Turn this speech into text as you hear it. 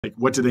Like,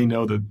 what do they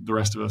know that the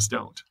rest of us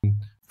don't?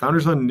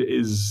 Founders Fund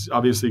is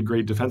obviously a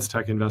great defense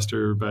tech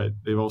investor, but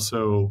they've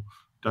also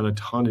done a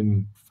ton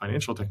in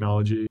financial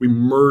technology. We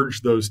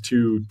merged those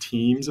two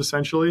teams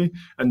essentially,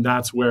 and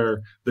that's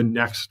where the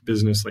next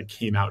business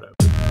came out of.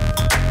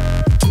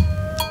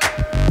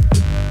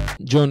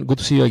 John, good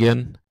to see you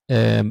again.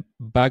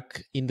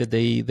 Back in the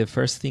day, the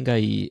first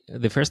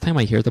time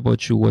I heard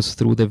about you was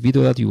through the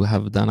video that you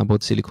have done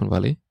about Silicon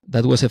Valley.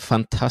 That was a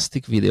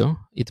fantastic video.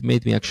 It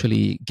made me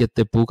actually get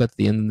the book at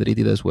the end and read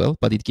it as well.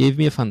 But it gave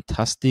me a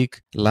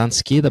fantastic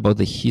landscape about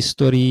the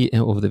history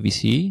of the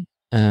VC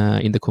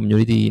in the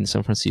community in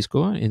San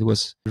Francisco. It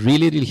was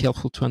really, really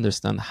helpful to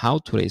understand how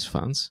to raise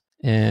funds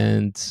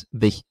and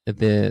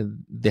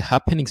the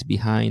happenings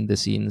behind the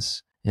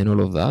scenes and all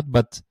of that.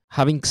 But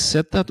having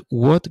said that,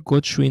 what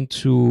got you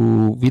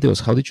into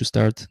videos? How did you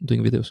start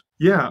doing videos?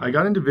 Yeah, I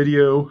got into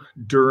video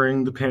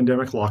during the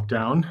pandemic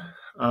lockdown.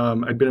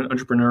 I'd been an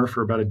entrepreneur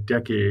for about a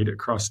decade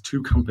across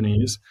two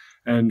companies.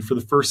 And for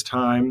the first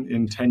time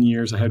in 10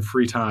 years, I had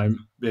free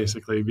time,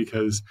 basically,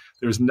 because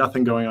there was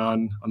nothing going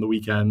on the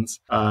weekends.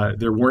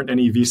 There weren't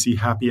any VC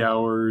happy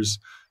hours,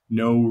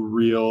 no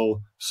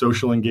real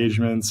social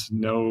engagements,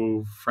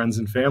 no friends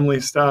and family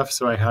stuff.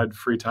 So I had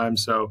free time.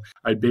 So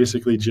I'd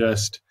basically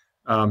just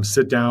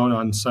sit down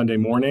on Sunday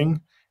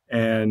morning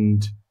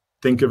and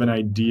think of an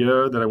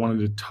idea that I wanted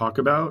to talk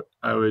about.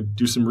 I would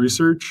do some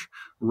research,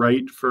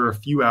 write for a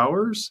few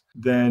hours,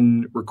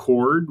 then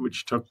record,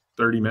 which took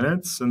 30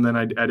 minutes. And then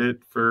I'd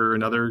edit for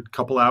another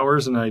couple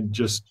hours and I'd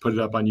just put it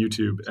up on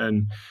YouTube.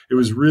 And it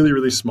was really,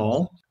 really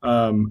small,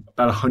 about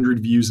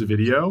 100 views a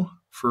video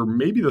for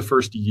maybe the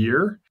first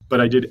year.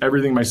 But I did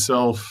everything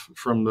myself,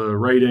 from the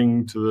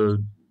writing to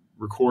the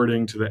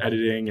recording to the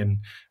editing, and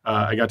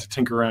I got to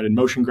tinker around in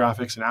motion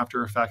graphics and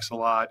After Effects a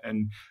lot.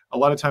 And a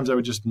lot of times I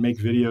would just make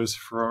videos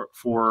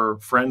for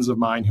friends of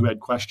mine who had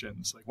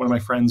questions. Like, one of my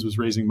friends was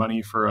raising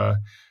money for a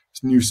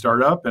new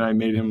startup, and I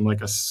made him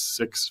like a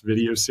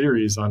 6-video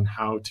series on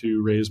how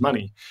to raise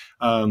money.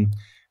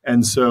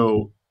 And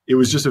so it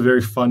was just a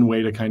very fun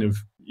way to kind of,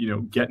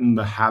 get in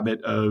the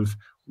habit of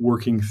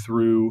working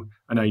through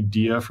an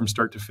idea from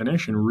start to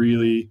finish and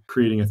really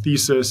creating a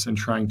thesis and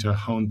trying to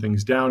hone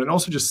things down, and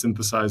also just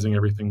synthesizing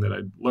everything that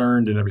I'd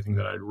learned and everything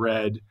that I'd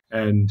read.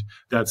 And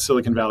that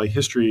Silicon Valley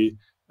history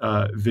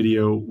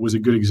video was a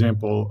good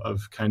example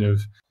of kind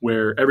of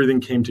where everything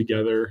came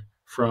together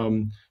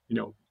from,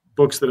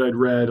 books that I'd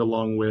read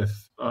along with,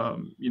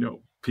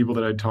 people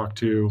that I'd talked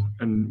to,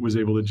 and was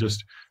able to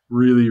just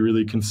really,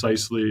 really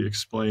concisely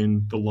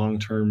explain the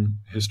long-term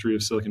history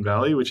of Silicon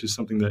Valley, which is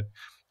something that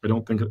I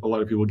don't think a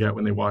lot of people get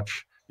when they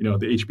watch, the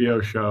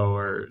HBO show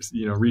or,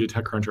 read a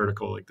TechCrunch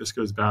article. Like, this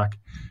goes back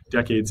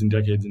decades and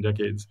decades and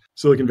decades.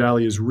 Silicon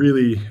Valley is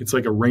really, it's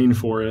like a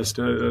rainforest.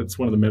 It's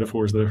one of the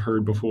metaphors that I've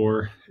heard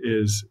before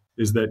is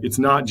that it's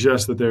not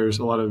just that there's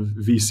a lot of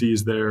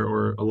VCs there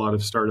or a lot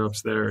of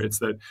startups there. It's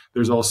that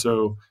there's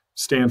also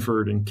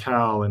Stanford and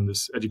Cal and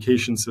this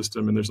education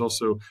system. And there's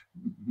also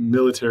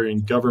military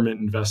and government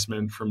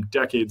investment from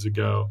decades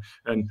ago.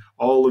 And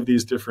all of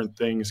these different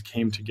things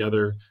came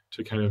together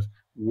to kind of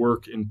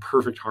work in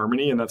perfect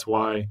harmony. And that's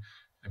why,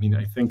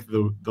 I think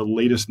the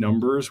latest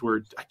numbers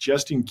were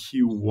just in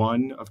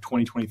Q1 of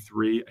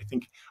 2023, I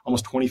think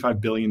almost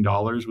 $25 billion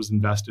was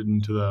invested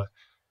into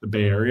the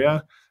Bay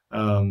Area.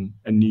 And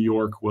New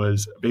York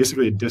was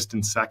basically a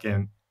distant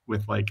second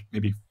with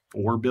maybe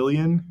 4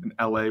 billion, and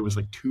LA was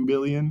 $2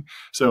 billion.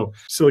 So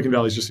Silicon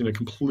Valley is just in a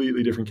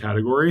completely different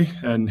category,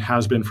 and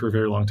has been for a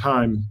very long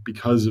time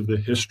because of the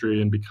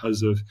history and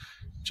because of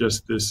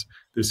just this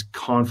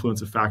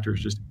confluence of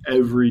factors. Just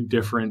every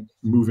different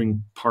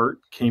moving part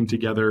came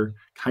together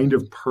kind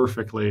of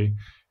perfectly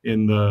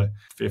in the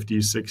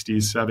 50s,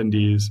 60s,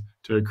 70s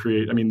to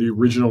create, the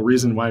original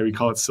reason why we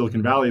call it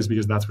Silicon Valley is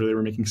because that's where they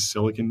were making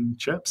silicon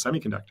chips,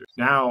 semiconductors.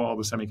 Now all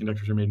the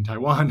semiconductors are made in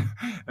Taiwan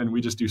and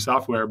we just do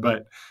software.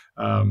 But,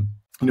 a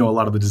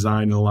lot of the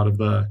design and a lot of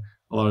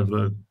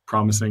the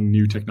promising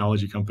new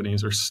technology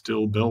companies are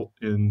still built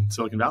in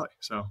Silicon Valley.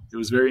 So it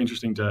was very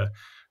interesting to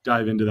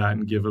dive into that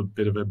and give a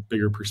bit of a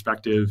bigger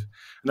perspective.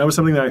 And that was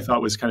something that I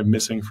thought was kind of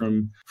missing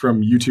from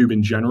YouTube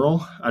in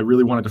general. I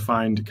really wanted to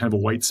find kind of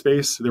a white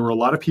space. There were a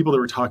lot of people that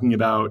were talking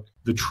about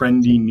the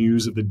trendy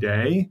news of the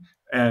day,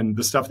 and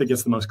the stuff that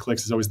gets the most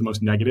clicks is always the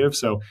most negative.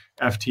 So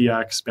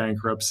FTX,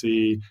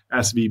 bankruptcy,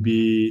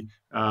 SVB,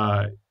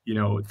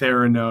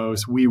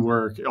 Theranos,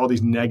 WeWork, all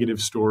these negative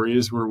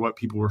stories were what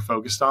people were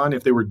focused on.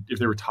 If they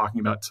were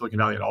talking about Silicon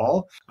Valley at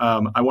all,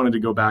 I wanted to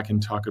go back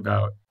and talk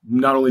about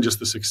not only just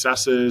the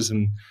successes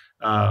and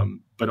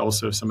but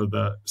also some of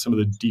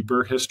the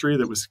deeper history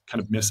that was kind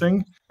of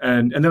missing.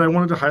 And then I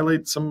wanted to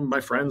highlight some of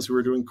my friends who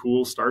are doing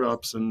cool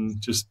startups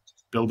and just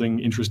building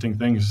interesting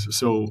things.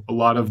 So a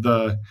lot of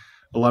the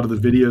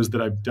videos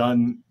that I've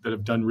done that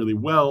have done really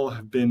well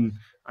have been,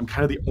 I'm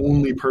kind of the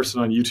only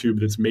person on YouTube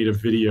that's made a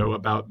video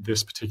about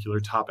this particular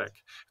topic.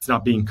 It's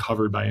not being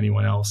covered by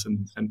anyone else.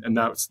 And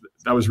that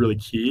was really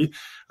key.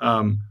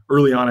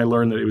 Early on, I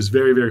learned that it was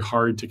very, very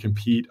hard to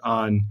compete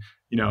on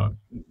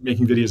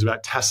making videos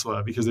about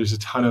Tesla because there's a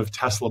ton of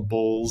Tesla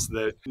bulls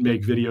that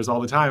make videos all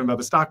the time about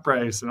the stock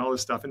price and all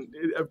this stuff. And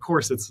of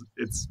course,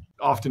 it's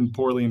often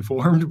poorly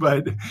informed,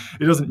 but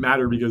it doesn't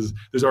matter because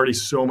there's already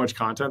so much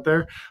content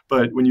there.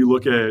 But when you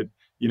look at,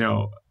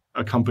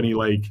 a company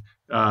like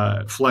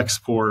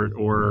Flexport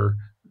or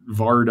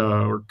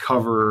Varda or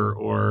Cover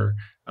or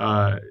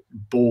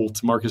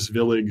Bolt, Marcus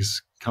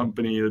Villig's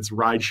company that's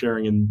ride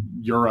sharing in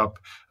Europe,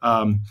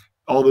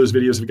 all those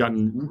videos have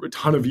gotten a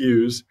ton of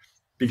views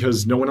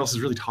because no one else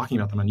is really talking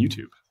about them on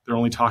YouTube. They're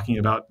only talking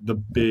about the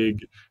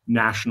big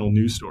national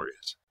news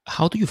stories.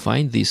 How do you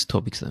find these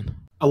topics then?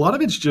 A lot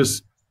of it's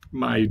just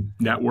my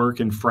network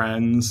and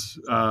friends.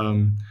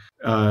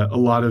 A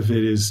lot of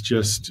it is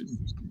just,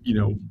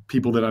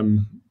 people that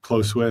I'm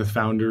close with,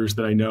 founders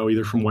that I know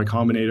either from Y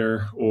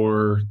Combinator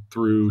or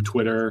through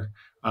Twitter.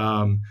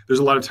 There's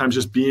a lot of times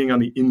just being on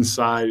the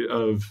inside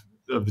of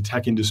the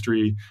tech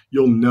industry,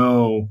 you'll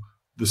know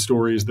the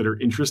stories that are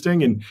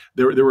interesting. And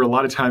there were a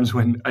lot of times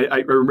when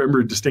I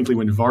remember distinctly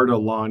when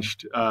Varda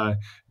launched,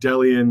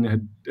 Delian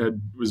had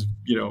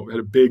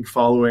a big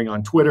following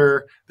on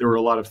Twitter. There were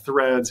a lot of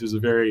threads. It was a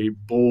very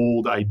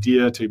bold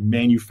idea to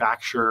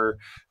manufacture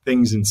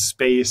things in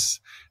space.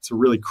 It's a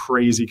really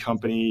crazy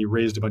company,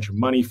 raised a bunch of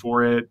money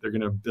for it. They're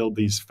going to build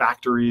these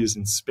factories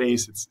in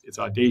space. It's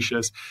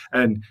audacious.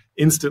 And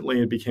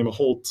instantly it became a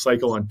whole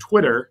cycle on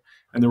Twitter.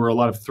 And there were a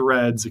lot of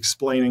threads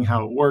explaining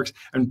how it works.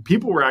 And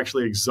people were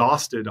actually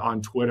exhausted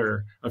on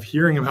Twitter of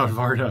hearing about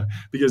Varda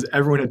because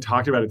everyone had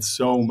talked about it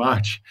so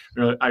much.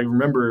 I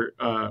remember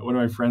one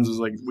of my friends was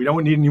like, we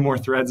don't need any more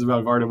threads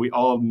about Varda. We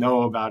all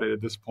know about it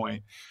at this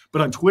point.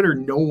 But on Twitter,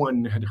 no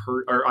one had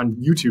heard, or on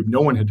YouTube,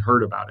 no one had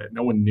heard about it.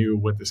 No one knew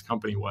what this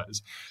company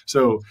was.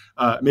 So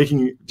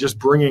bringing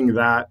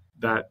that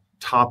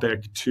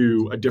topic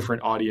to a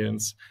different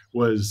audience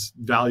was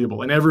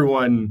valuable. And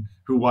everyone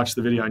who watched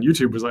the video on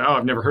YouTube was like, oh,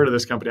 I've never heard of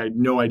this company. I had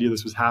no idea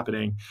this was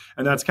happening.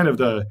 And that's kind of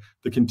the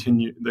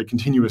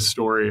continuous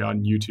story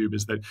on YouTube,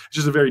 is that it's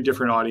just a very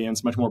different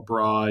audience, much more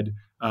broad,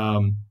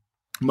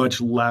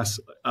 much less,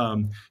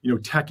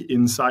 tech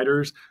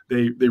insiders.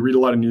 They read a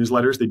lot of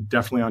newsletters. They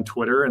definitely on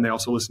Twitter, and they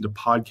also listen to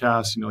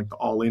podcasts, like the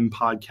All In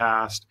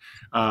podcast,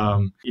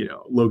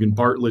 Logan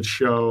Bartlett's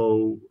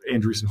show,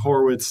 Andreessen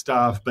Horowitz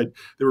stuff. But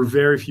there were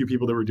very few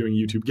people that were doing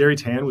YouTube. Gary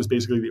Tan was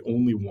basically the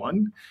only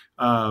one.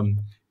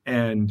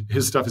 And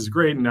his stuff is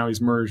great. And now he's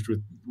merged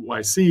with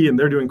YC and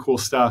they're doing cool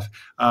stuff.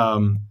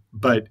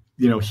 But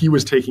he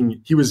was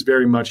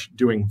very much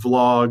doing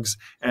vlogs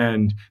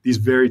and these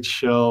very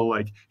chill,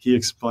 like he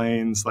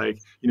explains the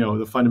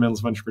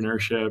fundamentals of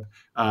entrepreneurship.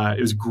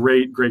 It was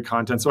great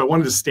content. So I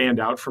wanted to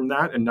stand out from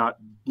that and not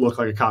look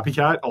like a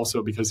copycat,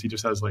 also because he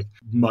just has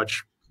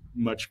much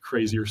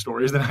crazier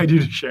stories than I do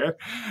to share.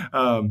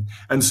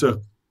 And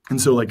so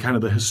kind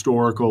of the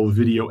historical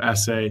video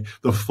essay,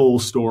 the full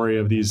story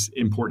of these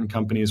important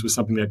companies was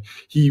something that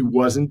he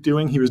wasn't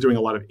doing. He was doing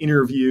a lot of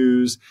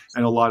interviews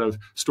and a lot of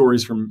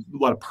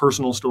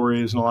personal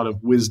stories and a lot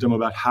of wisdom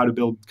about how to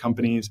build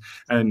companies.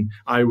 And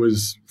I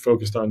was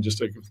focused on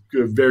just a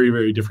very,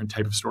 very different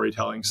type of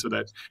storytelling so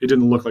that it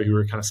didn't look like we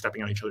were kind of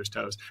stepping on each other's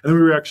toes. And then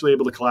we were actually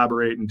able to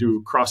collaborate and do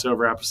a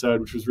crossover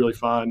episode, which was really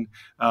fun.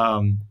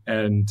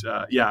 It's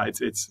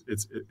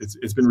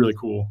been really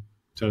cool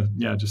to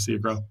just see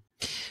it grow.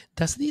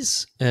 Does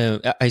this,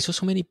 I saw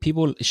so many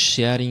people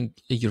sharing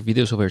your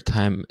videos over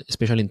time,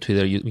 especially in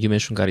Twitter. You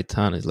mentioned Gary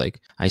Tan. It's like,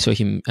 I saw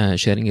him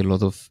sharing a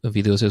lot of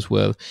videos as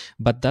well.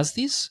 But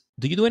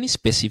do you do any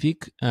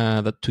specific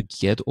that to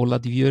get all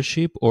that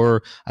viewership,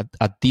 or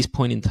at this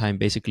point in time,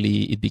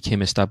 basically it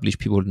became established,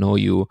 people know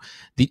you?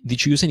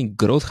 Did you use any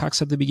growth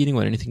hacks at the beginning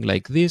or anything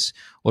like this?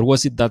 Or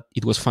was it that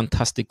it was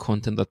fantastic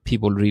content that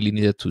people really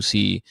needed to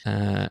see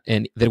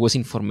and there was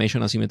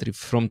information asymmetry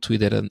from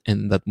Twitter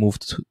and that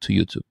moved to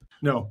YouTube?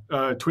 No,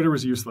 Twitter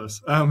was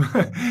useless.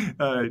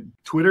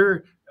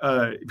 Twitter,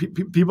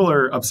 people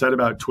are upset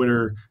about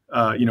Twitter,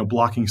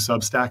 blocking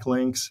Substack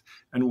links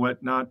and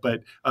whatnot.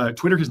 But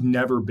Twitter has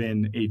never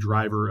been a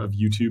driver of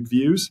YouTube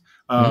views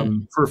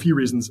for a few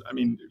reasons. I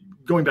mean,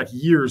 going back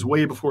years,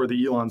 way before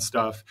the Elon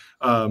stuff,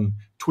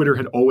 Twitter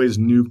had always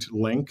nuked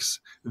links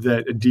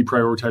that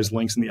deprioritized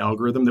links in the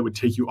algorithm that would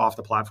take you off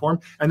the platform.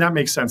 And that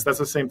makes sense. That's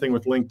the same thing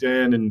with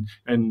LinkedIn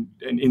and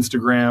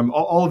Instagram.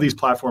 All of these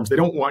platforms, they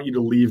don't want you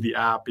to leave the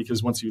app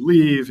because once you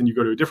leave and you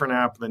go to a different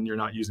app, then you're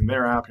not using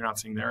their app, you're not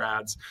seeing their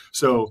ads.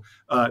 So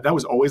that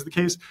was always the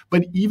case.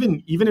 But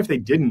even if they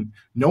didn't,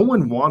 no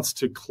one wants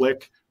to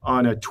click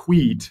on a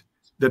tweet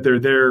that they're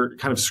there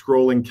kind of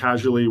scrolling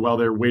casually while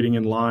they're waiting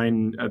in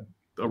line at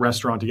a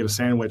restaurant to get a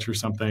sandwich or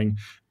something,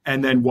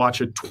 and then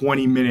watch a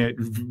 20-minute,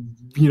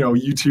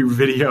 YouTube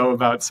video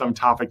about some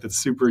topic that's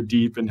super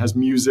deep and has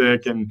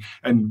music and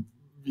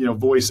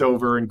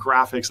voiceover and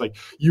graphics. Like,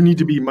 you need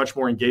to be much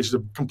more engaged.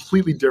 It's a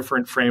completely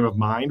different frame of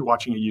mind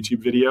watching a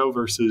YouTube video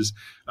versus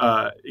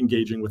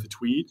engaging with a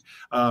tweet.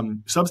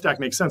 Substack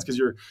makes sense because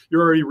you're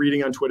already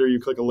reading on Twitter. You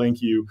click a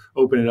link, you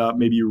open it up,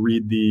 maybe you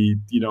read the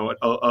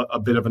a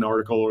bit of an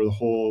article or the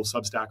whole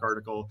Substack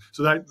article.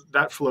 So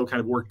that flow kind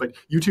of worked. But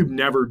YouTube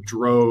never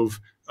drove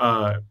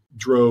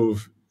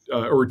drove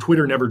or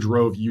Twitter never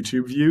drove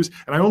YouTube views.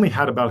 And I only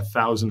had about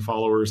 1,000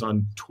 followers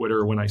on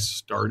Twitter when I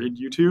started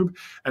YouTube,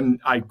 and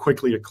I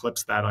quickly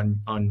eclipsed that on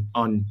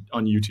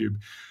YouTube.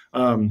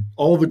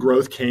 All the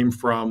growth came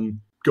from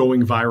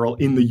going viral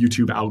in the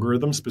YouTube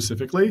algorithm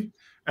specifically,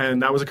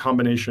 and that was a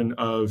combination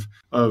of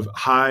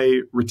high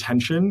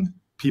retention,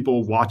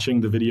 people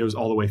watching the videos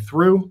all the way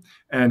through,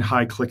 and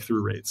high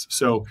click-through rates.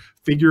 So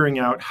figuring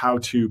out how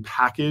to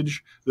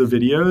package the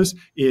videos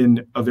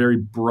in a very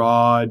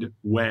broad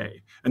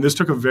way. And this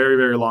took a very,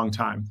 very long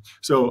time.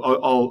 So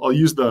I'll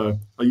use the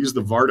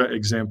Varda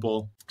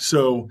example.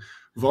 So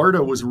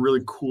Varda was a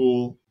really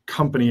cool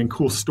company and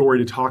cool story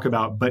to talk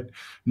about, but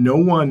no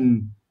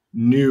one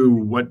knew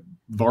what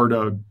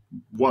Varda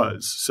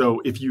was.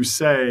 So if you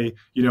say,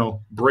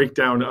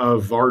 breakdown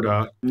of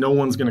Varda, no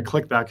one's going to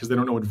click that because they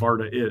don't know what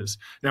Varda is.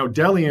 Now,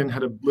 Delian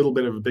had a little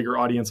bit of a bigger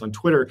audience on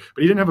Twitter,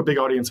 but he didn't have a big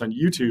audience on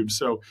YouTube.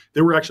 So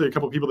there were actually a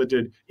couple of people that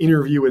did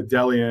interview with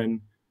Delian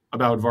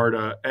about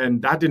Varda,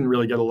 and that didn't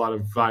really get a lot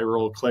of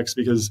viral clicks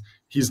because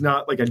he's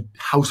not like a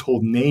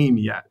household name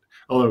yet,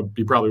 although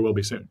he probably will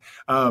be soon.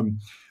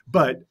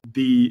 But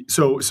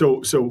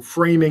so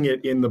framing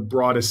it in the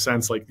broadest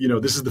sense, like,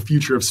 this is the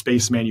future of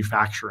space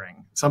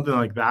manufacturing, something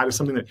like that is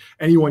something that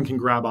anyone can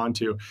grab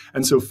onto.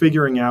 And so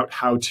figuring out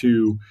how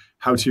to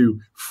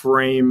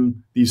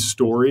frame these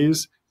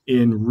stories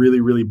in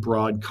really, really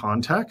broad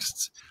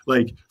contexts.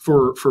 Like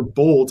for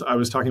Bolt, I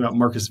was talking about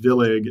Marcus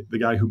Willig, the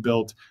guy who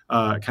built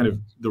kind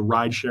of the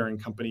ride sharing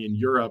company in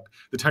Europe.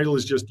 The title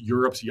is just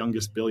Europe's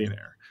Youngest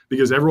Billionaire,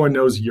 because everyone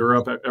knows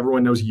Europe,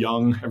 everyone knows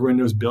young, everyone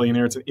knows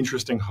billionaire. It's an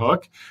interesting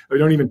hook. We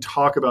don't even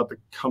talk about the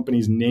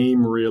company's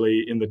name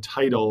really in the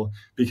title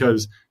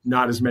because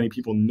not as many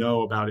people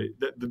know about it.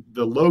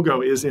 The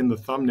logo is in the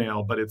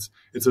thumbnail, but it's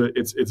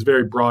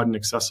very broad and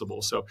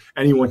accessible. So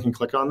anyone can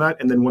click on that,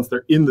 and then once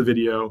they're in the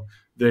video,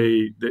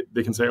 they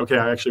can say, okay,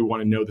 I actually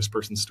want to know this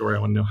person's story. I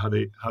want to know how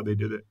they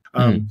did it.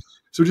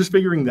 So just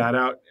figuring that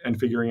out and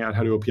figuring out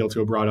how to appeal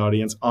to a broad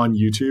audience on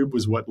YouTube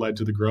was what led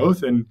to the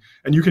growth. And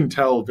you can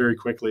tell very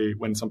quickly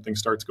when something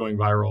starts going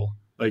viral.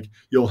 Like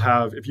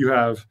if you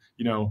have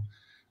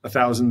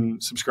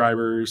 1,000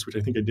 subscribers, which I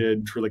think I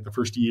did for like the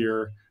first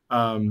year,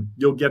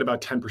 you'll get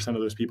about 10%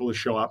 of those people to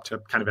show up to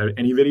kind of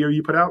any video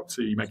you put out.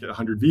 So you might get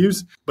 100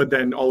 views, but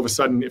then all of a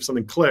sudden, if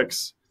something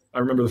clicks, I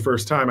remember the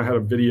first time I had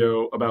a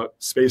video about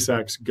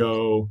SpaceX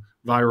go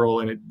viral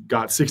and it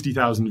got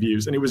 60,000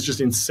 views, and it was just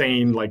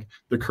insane. Like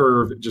the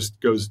curve just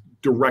goes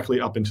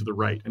directly up into the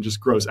right and just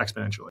grows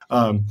exponentially.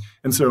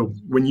 And so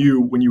when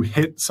you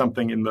hit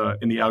something in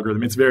the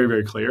algorithm, it's very,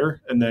 very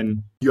clear. And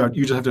then you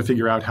just have to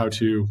figure out how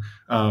to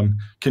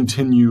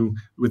continue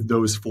with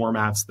those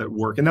formats that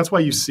work. And that's why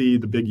you see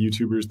the big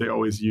YouTubers, they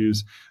always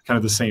use kind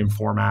of the same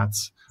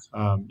formats.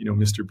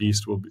 Mr.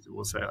 Beast will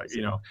say like,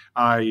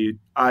 I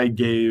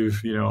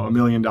gave, $1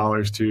 million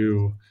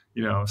to,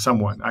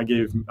 someone. I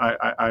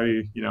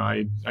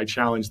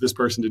challenged this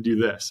person to do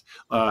this.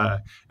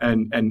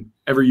 And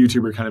every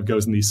YouTuber kind of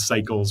goes in these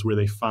cycles where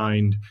they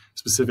find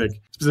specific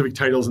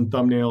titles and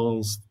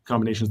thumbnails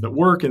combinations that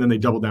work, and then they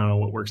double down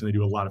on what works and they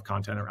do a lot of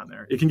content around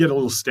there. It can get a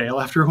little stale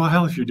after a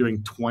while if you're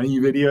doing 20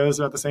 videos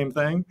about the same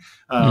thing.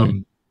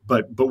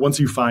 But once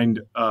you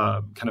find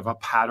kind of a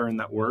pattern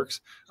that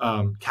works,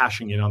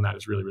 cashing in on that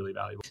is really, really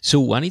valuable. So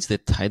one is the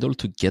title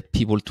to get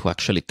people to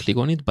actually click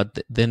on it, but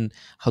then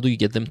how do you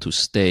get them to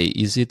stay?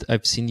 Is it,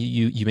 I've seen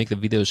you make the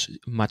videos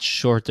much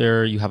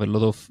shorter, you have a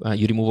lot of,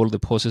 you remove all the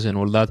pauses and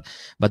all that,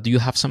 but do you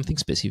have something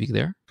specific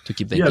there to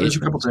keep the engagement? There's a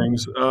couple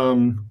things.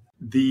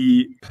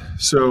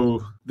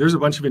 So there's a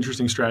bunch of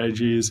interesting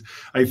strategies.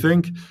 I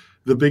think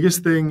the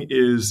biggest thing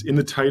is in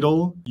the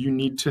title, you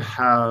need to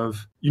tell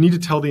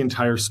the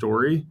entire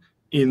story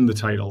in the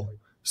title.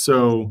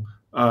 So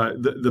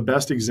the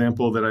best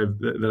example that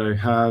I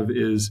have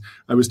is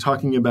I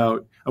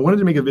wanted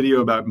to make a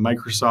video about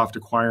Microsoft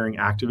acquiring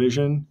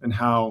Activision and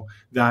how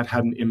that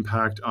had an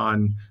impact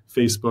on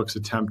Facebook's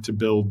attempt to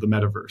build the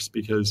metaverse,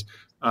 because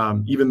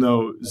even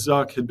though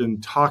Zuck had been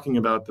talking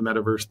about the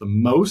metaverse the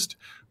most,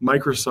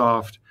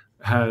 Microsoft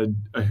had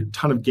a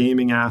ton of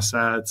gaming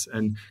assets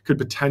and could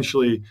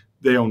potentially,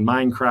 they own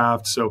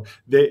Minecraft, so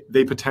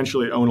they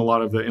potentially own a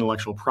lot of the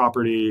intellectual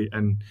property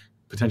and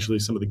potentially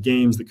some of the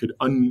games that could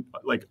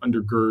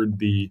undergird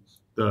the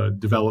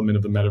development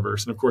of the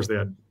metaverse. And of course, they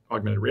had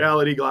augmented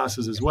reality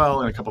glasses as well,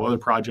 and a couple other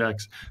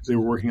projects they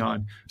were working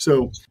on.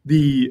 So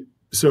the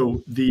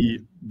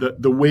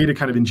way to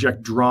kind of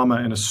inject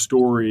drama in a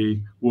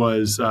story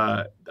was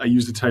I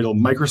used the title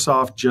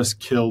 "Microsoft Just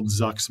Killed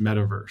Zuck's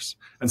Metaverse,"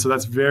 and so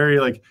that's very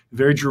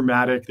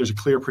dramatic. There's a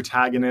clear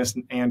protagonist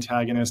and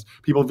antagonist.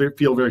 People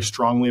feel very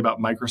strongly about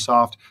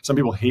Microsoft. Some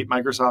people hate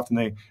Microsoft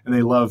and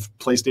they love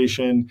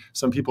PlayStation.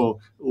 Some people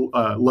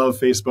love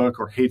Facebook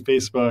or hate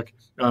Facebook.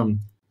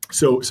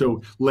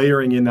 So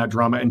layering in that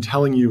drama and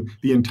telling you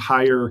the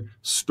entire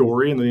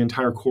story and the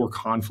entire core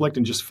conflict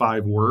in just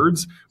 5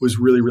 words was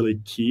really,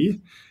 really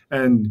key.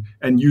 And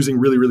using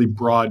really, really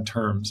broad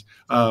terms.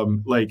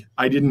 Like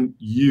I didn't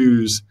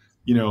use,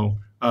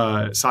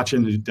 Satya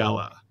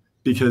Nadella.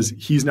 because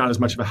he's not as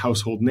much of a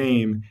household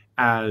name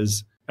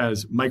as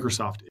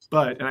Microsoft is.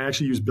 And I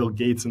actually use Bill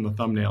Gates in the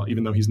thumbnail,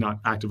 even though he's not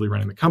actively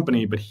running the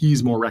company, but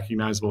he's more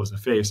recognizable as a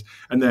face.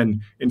 And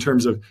then in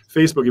terms of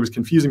Facebook, it was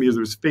confusing because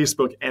there was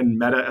Facebook and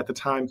Meta at the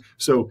time.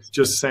 So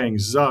just saying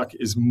Zuck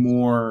is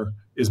more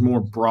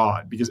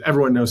broad because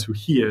everyone knows who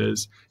he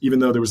is, even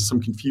though there was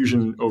some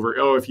confusion over,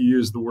 if you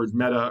use the word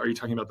Meta, are you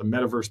talking about the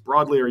metaverse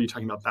broadly? Or are you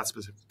talking about that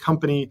specific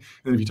company?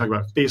 And if you talk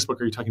about Facebook,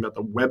 are you talking about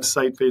the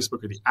website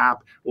Facebook or the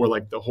app or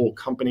like the whole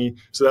company?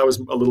 So that was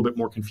a little bit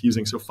more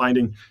confusing. So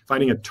finding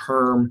a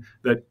term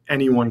that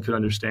anyone could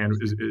understand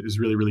is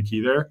really, really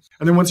key there.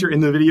 And then once you're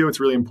in the video, it's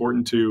really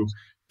important to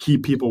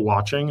keep people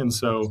watching. And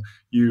so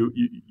you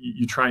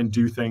try and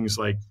do things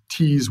like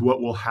tease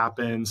what will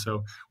happen.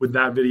 So with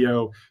that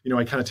video,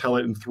 I kind of tell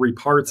it in 3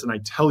 parts, and I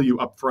tell you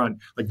up front,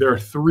 like there are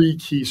 3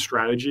 key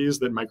strategies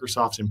that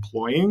Microsoft's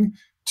employing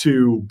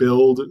to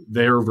build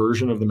their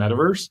version of the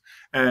metaverse.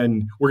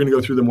 And we're going to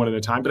go through them one at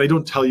a time, but I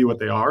don't tell you what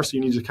they are. So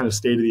you need to kind of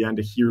stay to the end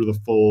to hear the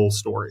full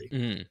story.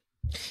 Mm.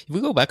 If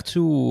we go back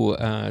to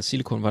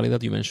Silicon Valley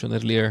that you mentioned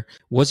earlier,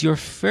 was your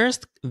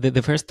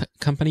the first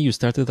company you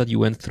started that you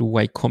went through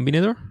Y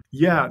Combinator?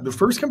 Yeah, the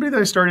first company that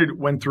I started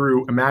went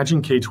through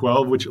Imagine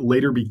K-12, which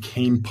later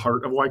became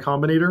part of Y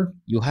Combinator.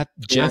 You had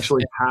Jeff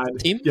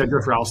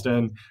Jeff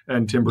Ralston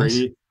and Tim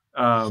Brady.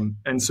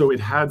 And so it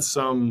had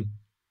some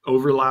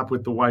overlap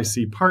with the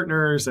YC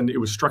partners, and it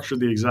was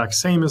structured the exact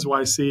same as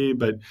YC,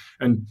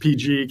 and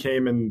PG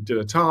came and did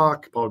a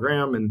talk, Paul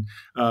Graham, and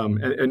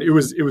it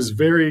was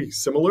very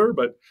similar,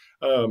 but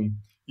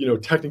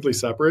technically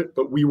separate.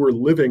 But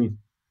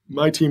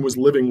my team was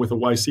living with a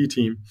YC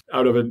team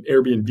out of an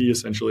Airbnb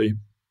essentially.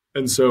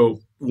 And so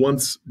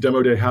once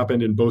demo day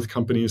happened and both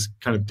companies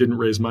kind of didn't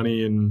raise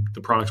money and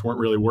the products weren't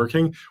really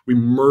working, we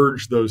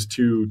merged those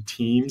 2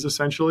 teams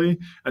essentially.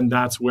 And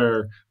that's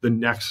where the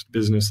next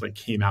business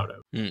came out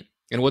of. Mm.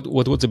 And what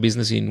was the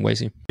business in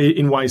YC?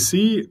 In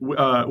YC,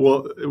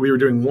 we were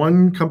doing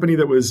one company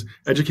that was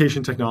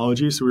education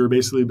technology. So we were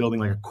basically building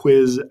like a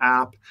quiz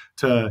app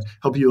to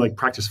help you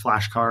practice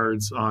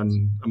flashcards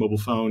on a mobile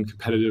phone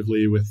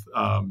competitively with,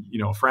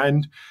 a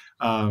friend.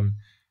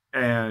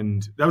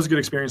 And that was a good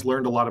experience.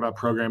 Learned a lot about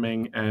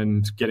programming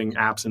and getting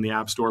apps in the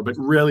App Store, but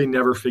really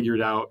never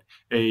figured out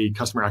a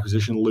customer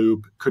acquisition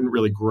loop. Couldn't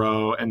really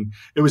grow, and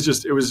it was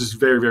just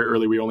very, very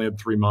early. We only had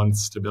 3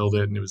 months to build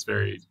it, and it was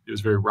very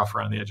rough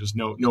around the edges.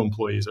 No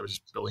employees. I was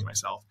just building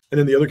myself. And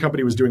then the other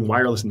company was doing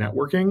wireless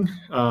networking,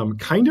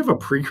 kind of a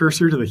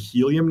precursor to the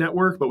Helium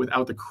network, but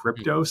without the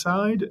crypto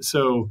side.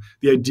 So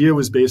the idea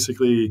was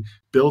basically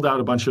build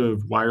out a bunch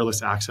of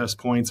wireless access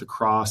points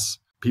across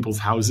people's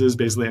houses.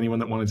 Basically anyone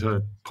that wanted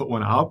to put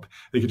one up,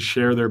 they could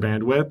share their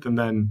bandwidth, and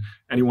then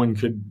anyone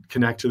could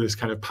connect to this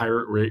kind of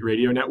pirate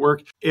radio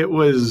network. It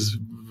was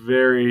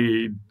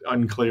very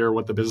unclear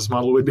what the business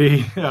model would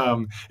be.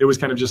 It was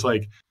kind of just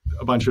like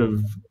a bunch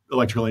of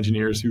electrical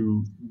engineers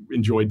who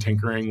enjoyed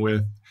tinkering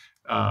with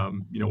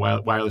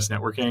wireless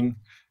networking.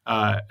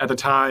 At the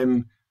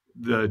time,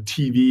 the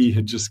TV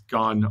had just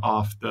gone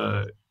off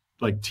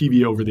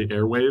TV over the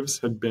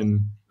airwaves had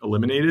been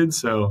eliminated.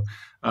 So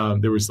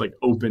there was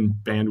open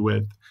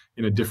bandwidth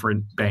in a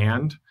different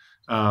band,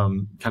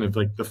 kind of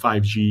like the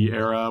 5G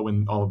era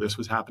when all of this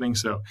was happening.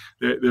 So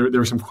there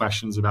were some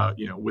questions about,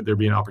 would there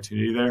be an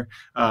opportunity there?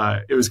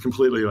 It was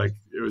completely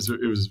it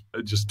was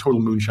just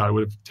total moonshot. It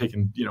would have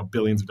taken,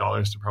 billions of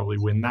dollars to probably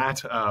win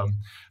that.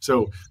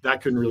 So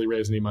that couldn't really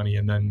raise any money.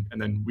 And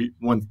then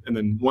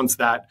once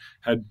that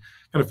had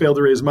kind of failed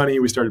to raise money,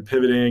 we started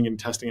pivoting and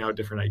testing out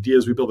different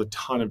ideas. We built a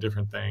ton of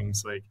different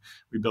things.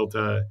 We built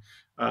a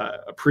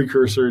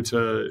precursor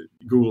to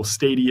Google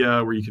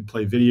Stadia, where you could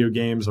play video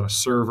games on a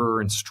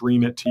server and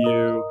stream it to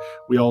you.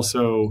 We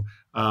also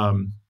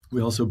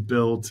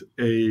built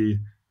a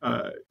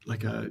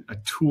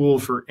tool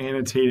for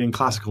annotating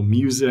classical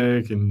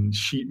music and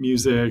sheet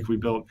music. We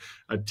built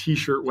a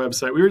t-shirt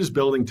website. We were just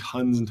building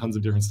tons and tons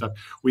of different stuff.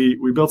 We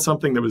built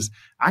something that was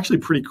actually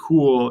pretty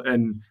cool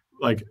and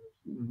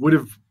would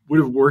have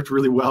worked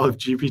really well if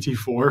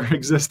GPT-4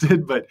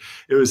 existed, but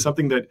it was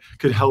something that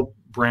could help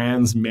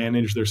brands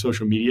manage their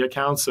social media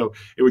accounts. So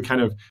it would kind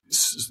of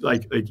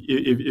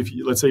if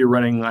let's say you're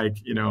running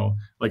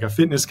a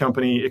fitness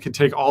company, it could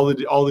take all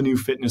the new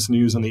fitness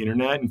news on the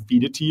internet and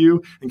feed it to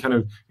you and kind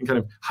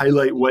of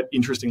highlight what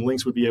interesting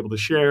links would be able to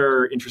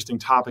share, interesting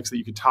topics that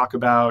you could talk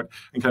about,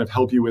 and kind of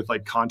help you with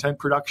content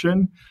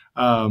production.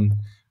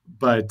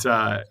 But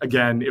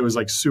again, it was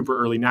super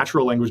early.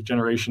 Natural language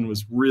generation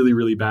was really,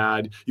 really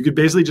bad. You could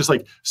basically just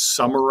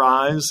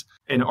summarize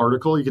an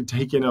article. You could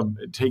take in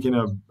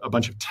a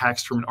bunch of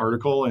text from an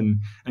article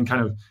and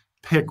kind of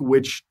pick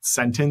which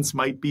sentence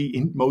might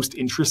be most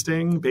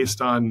interesting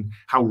based on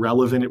how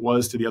relevant it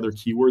was to the other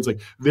keywords.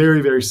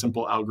 Very, very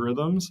simple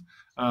algorithms.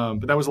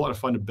 But that was a lot of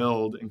fun to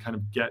build and kind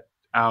of get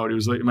out. It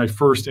was my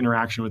first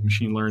interaction with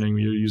machine learning.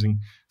 We were using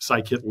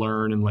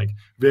scikit-learn and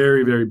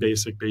very, very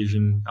basic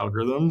Bayesian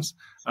algorithms.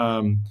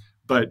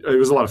 but it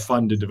was a lot of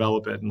fun to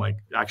develop it and like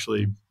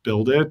actually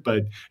build it,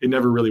 but it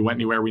never really went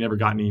anywhere. We never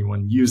got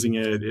anyone using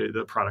it.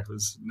 The product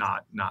was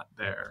not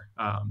there.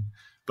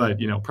 But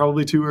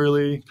probably too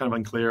early, kind of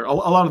unclear. A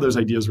lot of those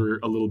ideas were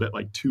a little bit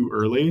like too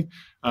early.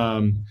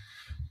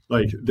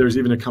 Like there's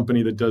even a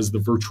company that does the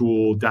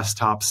virtual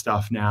desktop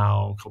stuff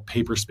now called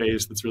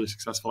Paperspace that's really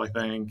successful, I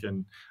think.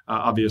 And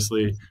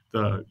obviously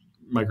the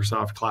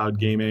Microsoft cloud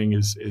gaming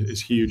is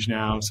huge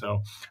now.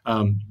 So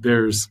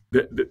there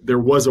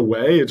was a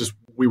way. It just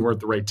we weren't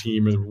the right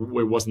team, and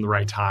it wasn't the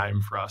right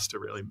time for us to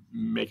really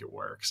make it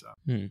work. So,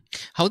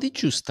 how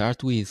did you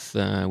start with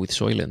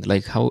Soylent?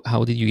 Like,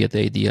 how did you get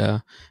the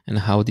idea, and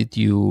how did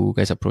you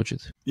guys approach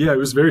it? Yeah, it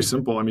was very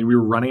simple. I mean, we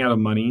were running out of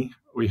money.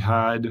 We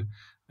had,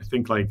 I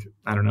think, like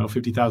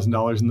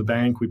 $50,000 in the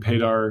bank. We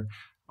paid our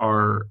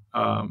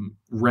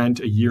rent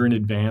a year in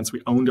advance.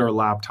 We owned our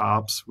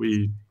laptops.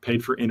 We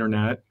paid for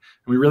internet,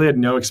 and we really had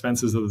no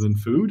expenses other than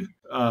food.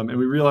 And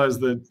we realized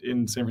that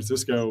in San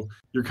Francisco,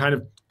 you're kind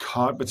of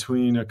caught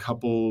between a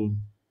couple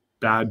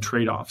bad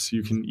trade-offs.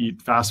 You can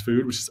eat fast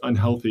food, which is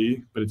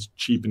unhealthy, but it's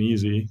cheap and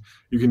easy.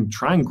 You can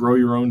try and grow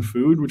your own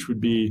food, which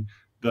would be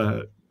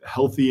the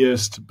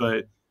healthiest,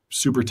 but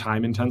super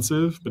time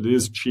intensive, but it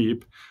is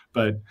cheap.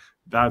 But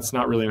that's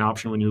not really an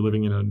option when you're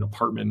living in an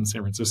apartment in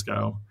San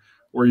Francisco.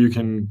 Or you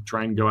can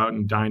try and go out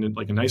and dine at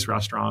like a nice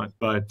restaurant,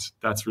 but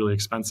that's really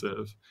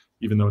expensive,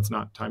 even though it's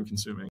not time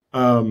consuming.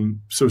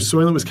 So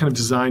Soylent was kind of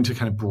designed to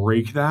kind of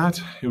break that.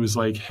 It was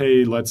like,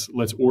 hey, let's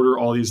order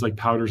all these like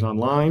powders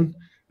online,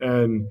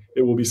 and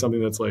it will be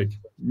something that's like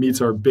meets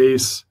our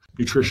base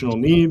nutritional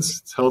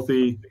needs. It's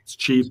healthy, it's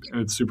cheap,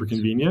 and it's super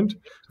convenient.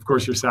 Of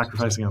course, you're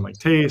sacrificing on like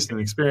taste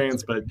and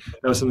experience, but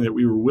that was something that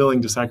we were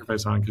willing to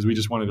sacrifice on because we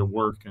just wanted to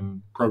work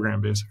and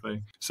program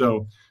basically.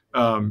 So,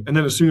 and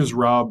then as soon as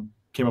Rob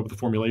came up with the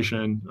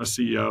formulation, a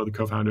CEO, the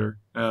co-founder,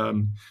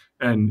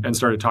 and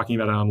started talking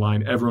about it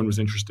online, everyone was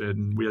interested,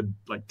 and we had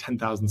like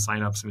 10,000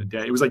 signups in a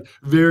day. It was like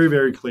very,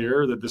 very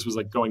clear that this was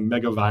like going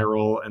mega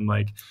viral, and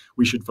like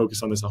we should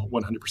focus on this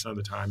 100% of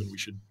the time, and we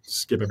should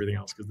skip everything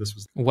else because this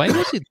was. Why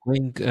was it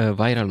going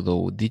viral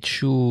though?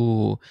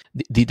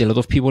 Did a lot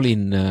of people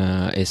in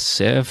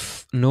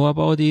SF know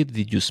about it?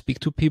 Did you speak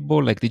to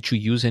people? Like, did you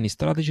use any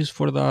strategies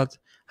for that?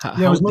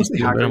 Yeah, it was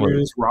mostly Hacker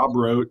News. Rob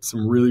wrote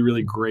some really,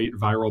 really great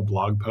viral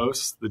blog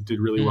posts that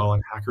did really well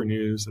on Hacker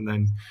News, and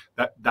then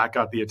that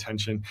got the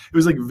attention. It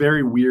was like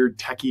very weird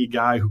techie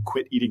guy who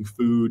quit eating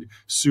food,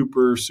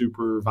 super,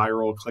 super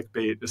viral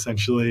clickbait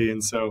essentially.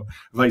 And so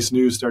Vice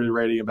News started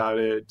writing about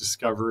it.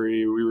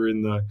 Discovery, we were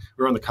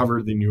on the cover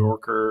of the New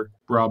Yorker.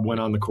 Rob went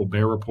on the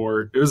Colbert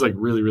Report. It was like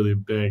really, really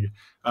big.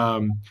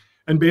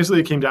 And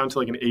basically it came down to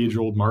like an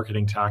age-old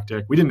marketing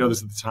tactic. We didn't know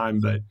this at the time,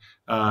 but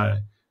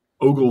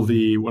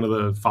Ogilvy, one of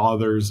the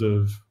fathers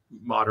of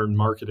modern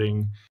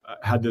marketing,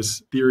 had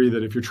this theory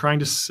that if you're trying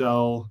to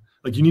sell,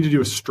 like you need to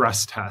do a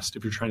stress test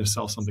if you're trying to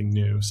sell something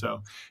new.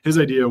 So his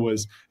idea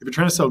was if you're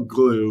trying to sell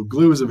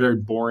glue is a very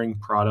boring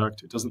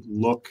product. It doesn't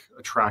look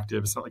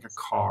attractive. It's not like a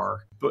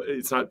car, but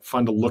it's not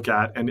fun to look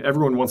at. And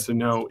everyone wants to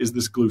know, is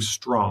this glue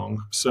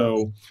strong?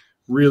 So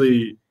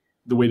really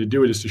the way to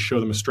do it is to show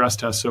them a stress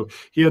test. So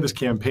he had this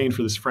campaign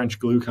for this French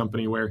glue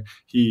company where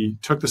he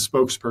took the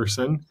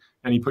spokesperson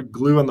and he put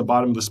glue on the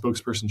bottom of the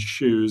spokesperson's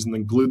shoes and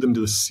then glued them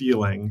to the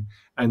ceiling.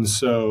 And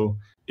so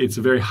it's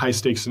a very high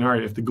stakes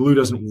scenario. If the glue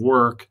doesn't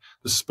work,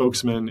 the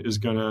spokesman is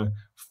going to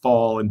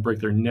fall and break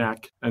their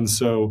neck. And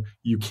so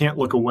you can't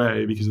look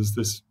away because it's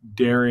this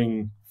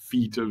daring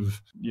feat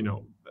of,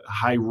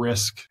 high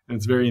risk, and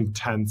it's very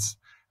intense.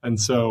 And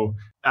so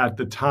at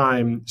the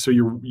time, so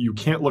you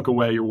can't look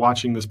away. You're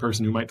watching this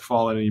person who might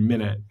fall at any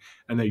minute,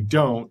 and they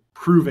don't,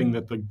 proving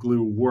that the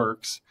glue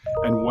works.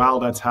 And while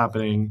that's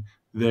happening,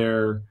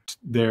 they're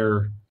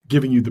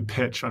giving you the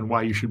pitch on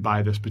why you should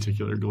buy this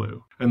particular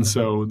glue. And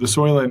so the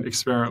Soylent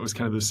experiment was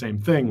kind of the same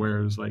thing, where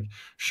it was like,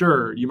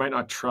 sure, you might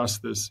not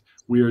trust this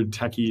weird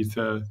techie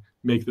to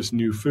make this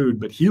new food,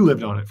 but he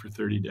lived on it for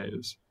 30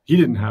 days. He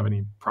didn't have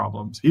any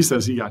problems. He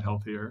says he got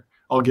healthier.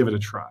 I'll give it a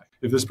try.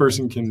 If this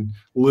person can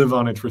live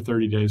on it for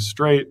 30 days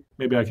straight,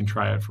 maybe I can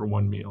try it for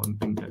one meal.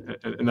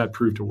 And that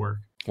proved to work.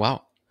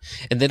 Wow.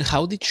 And then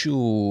how did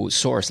you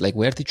source? Like,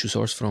 where did you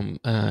source from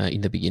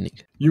in the beginning?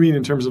 You mean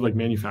in terms of like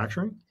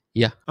manufacturing?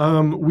 Yeah.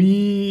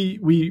 We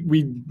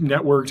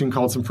networked and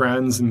called some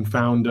friends and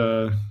found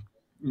a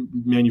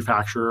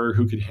manufacturer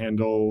who could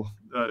handle,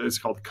 it's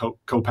called a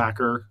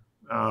co-packer.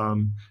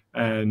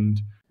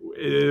 And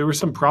there were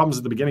some problems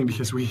at the beginning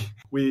because we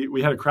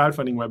had a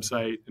crowdfunding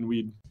website, and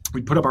we'd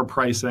put up our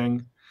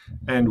pricing,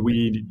 and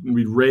we'd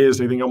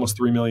raised, I think, almost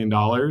 $3 million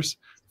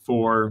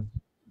for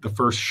the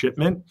first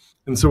shipment.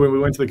 And so when we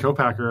went to the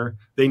co-packer,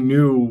 they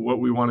knew what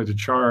we wanted to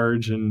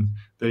charge, and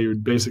they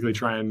would basically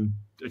try and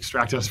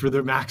extract us for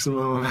the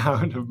maximum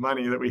amount of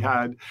money that we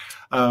had.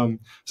 So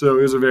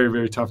it was a very,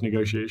 very tough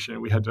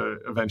negotiation. We had to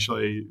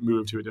eventually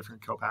move to a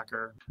different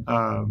co-packer.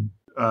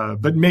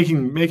 But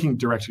making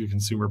direct to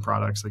consumer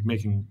products, like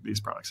making these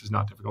products, is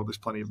not difficult. There's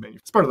plenty of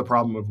manufacturers. It's part of the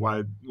problem of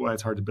why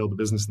it's hard to build a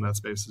business in that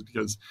space, is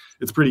because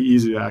it's pretty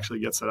easy to actually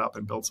get set up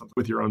and build something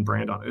with your own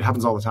brand on it. It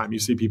happens all the time. You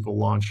see people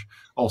launch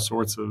all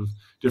sorts of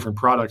different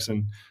products,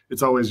 and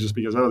it's always just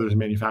because, oh, there's a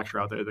manufacturer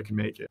out there that can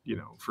make it,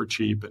 for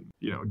cheap and,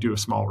 do a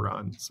small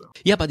run. So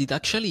yeah, but it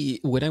actually,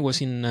 when I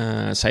was in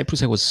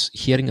Cyprus, I was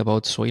hearing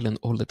about Soylent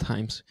all the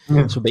times.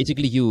 Yeah. So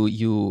basically,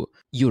 you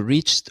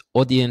reached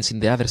audience in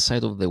the other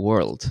side of the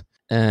world.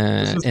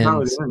 This is how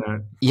the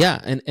internet.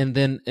 Yeah, and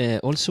then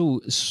also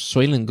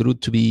Soylent grew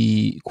to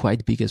be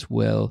quite big as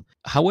well.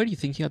 How were you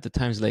thinking at the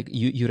times? Like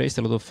you raised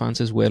a lot of funds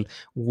as well.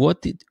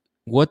 What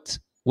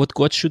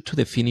got you to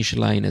the finish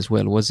line as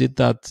well? Was it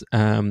that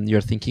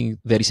you're thinking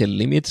there is a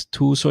limit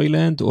to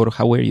Soylent, or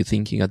how were you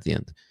thinking at the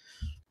end?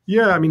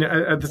 Yeah, I mean,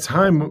 at the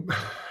time,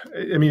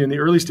 in the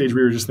early stage,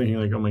 we were just thinking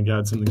like, oh my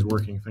God, something's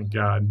working. Thank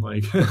God.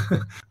 Like,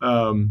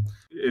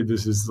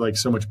 this is like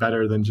so much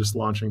better than just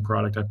launching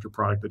product after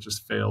product that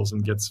just fails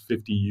and gets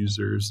 50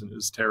 users and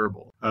is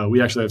terrible.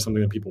 We actually have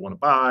something that people want to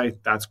buy.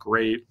 That's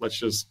great. Let's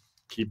just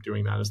keep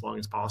doing that as long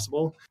as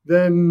possible.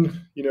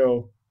 Then,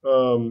 the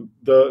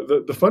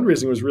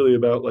fundraising was really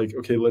about like,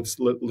 okay, let's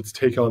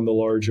take on the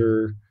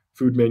larger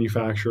food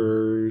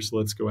manufacturers.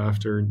 Let's go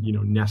after,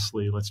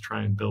 Nestle. Let's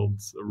try and build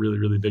a really,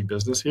 really big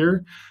business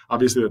here.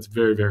 Obviously, that's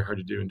very, very hard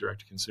to do in direct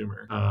to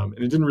consumer. And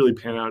it didn't really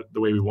pan out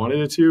the way we wanted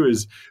it to.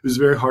 It was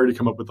very hard to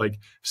come up with like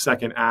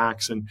second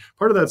acts. And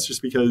part of that's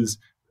just because,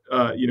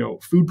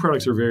 food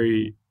products are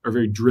very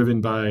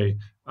driven by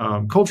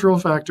cultural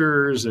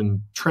factors and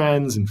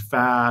trends and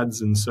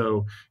fads. And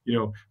so,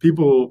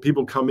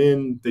 people come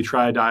in, they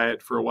try a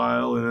diet for a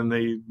while, and then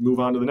they move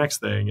on to the next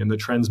thing, and the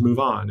trends move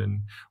on.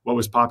 And what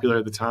was popular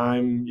at the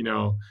time,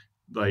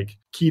 like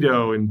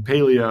keto and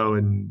paleo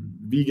and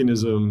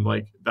veganism,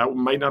 like that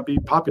might not be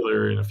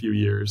popular in a few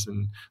years.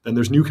 And then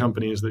there's new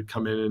companies that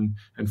come in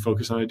and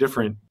focus on a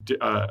different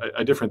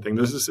thing.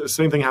 This is the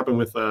same thing happened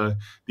with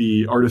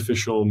the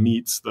artificial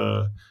meats,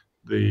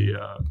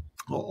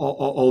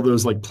 all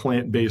those like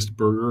plant-based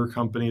burger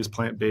companies,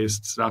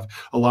 plant-based stuff.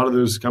 A lot of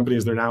those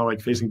companies, they're now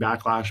like facing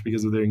backlash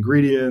because of their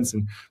ingredients,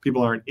 and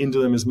people aren't into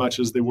them as much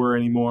as they were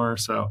anymore.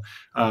 So,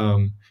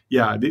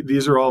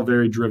 these are all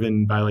very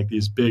driven by like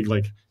these big,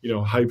 like,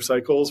 hype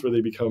cycles where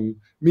they become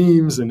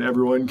memes and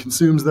everyone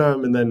consumes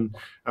them. And then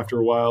after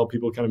a while,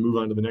 people kind of move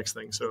on to the next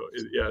thing. So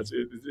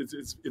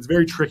it's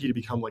very tricky to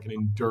become like an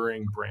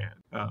enduring brand.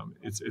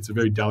 It's a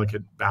very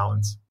delicate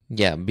balance.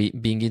 Yeah,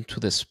 being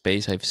into the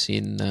space, I've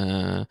seen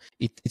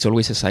it's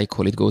always a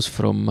cycle. It goes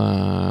from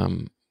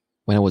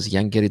when I was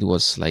younger, it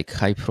was like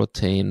high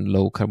protein,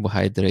 low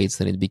carbohydrates.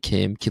 Then it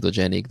became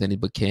ketogenic. Then it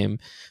became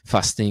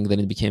fasting. Then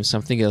it became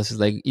something else. It's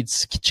like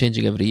it's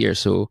changing every year.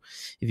 So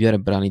if you are a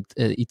brand,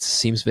 it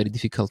seems very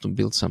difficult to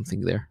build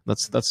something there.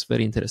 That's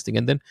very interesting.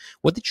 And then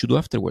what did you do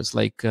afterwards?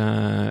 Like,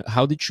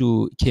 how did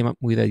you came up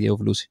with the idea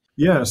of Lucy?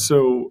 Yeah,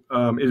 so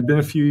it had been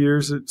a few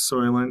years at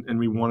Soylent, and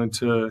we wanted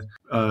to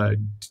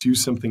do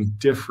something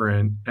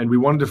different, and we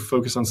wanted to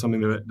focus on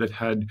something that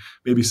had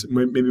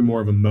maybe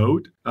more of a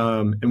moat.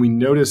 And we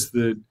noticed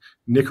that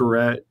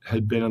Nicorette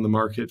had been on the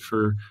market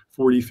for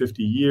 40,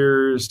 50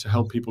 years to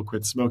help people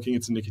quit smoking.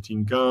 It's a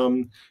nicotine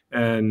gum,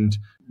 and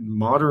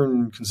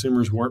modern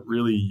consumers weren't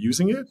really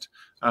using it.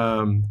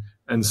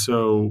 And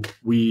so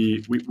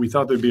we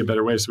thought there'd be a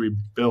better way. So we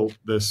built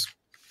this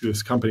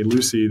company,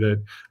 Lucy,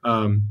 that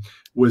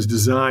was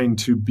designed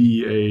to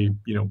be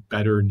a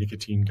better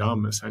nicotine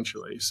gum,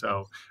 essentially.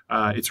 So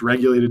it's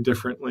regulated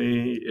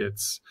differently,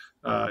 it's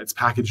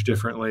packaged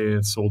differently,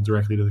 it's sold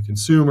directly to the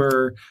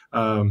consumer,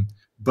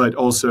 but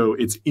also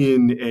it's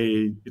in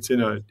a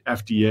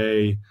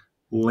FDA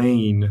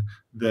lane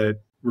that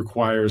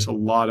requires a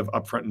lot of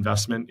upfront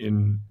investment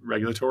in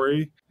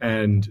regulatory,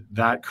 and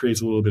that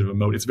creates a little bit of a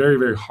moat. It's very,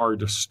 very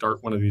hard to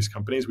start one of these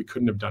companies. We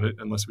couldn't have done it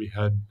unless we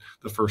had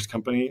the first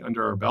company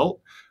under our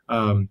belt.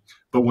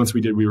 But once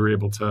we did, we were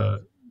able to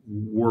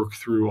work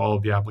through all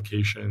of the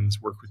applications,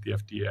 work with the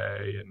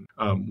FDA,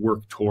 and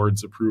work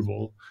towards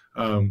approval,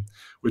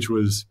 which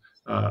was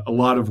a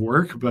lot of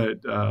work,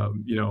 but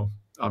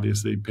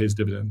obviously pays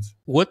dividends.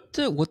 What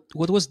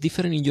was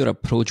different in your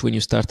approach when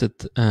you started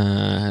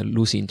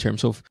Lucy, in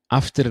terms of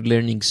after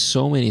learning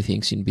so many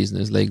things in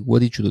business? Like, what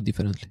did you do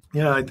differently?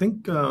 Yeah, I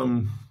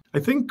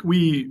think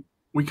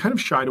we kind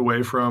of shied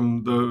away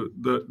from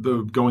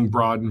the going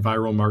broad and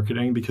viral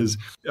marketing because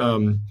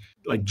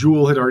like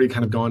Juul had already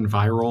kind of gone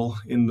viral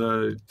in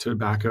the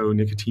tobacco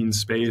nicotine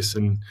space,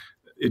 and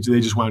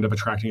they just wound up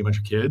attracting a bunch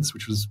of kids,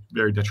 which was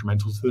very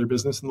detrimental to their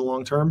business in the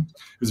long term.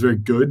 It was very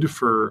good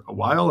for a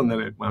while, and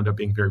then it wound up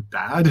being very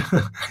bad.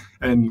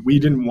 And we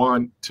didn't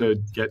want to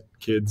get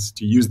kids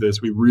to use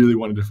this. We really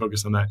wanted to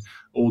focus on that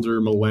older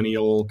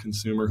millennial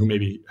consumer who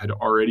maybe had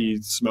already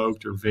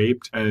smoked or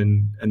vaped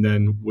and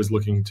then was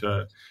looking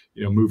to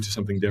move to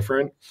something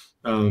different.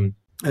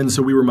 And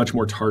so we were much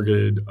more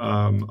targeted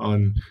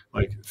on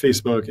like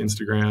Facebook,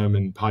 Instagram,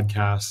 and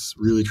podcasts,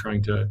 really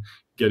trying to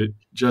get it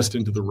just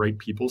into the right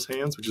people's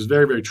hands, which is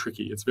very, very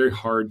tricky. It's very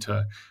hard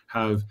to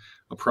have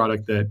a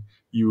product that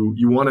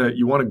you want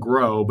to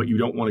grow, but you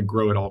don't want to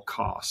grow at all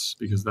costs,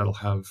 because that'll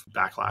have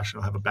backlash and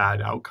it'll have a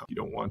bad outcome. You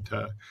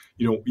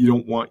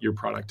don't want your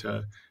product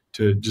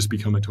to just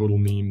become a total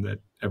meme that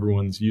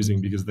everyone's using,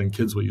 because then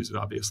kids will use it,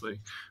 obviously.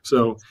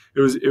 So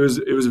it was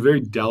a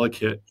very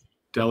delicate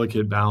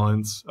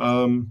balance.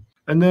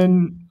 And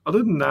then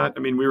other than that, I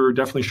mean, we were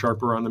definitely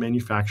sharper on the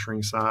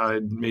manufacturing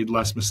side, made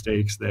less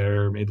mistakes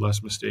there, made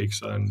less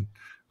mistakes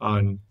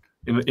on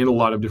in a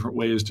lot of different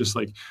ways, just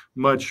like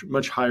much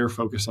higher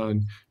focus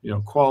on,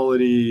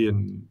 quality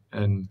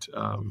and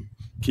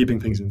keeping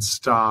things in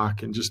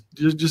stock, and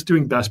just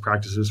doing best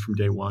practices from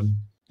day one.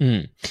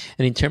 And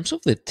in terms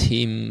of the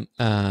team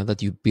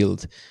that you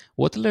build,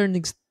 what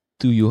learnings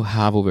do you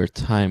have over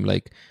time?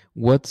 Like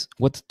what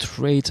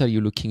traits are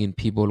you looking in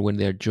people when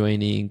they're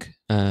joining,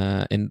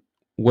 and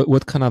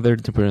what can other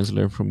entrepreneurs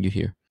learn from you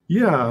here?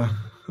 Yeah.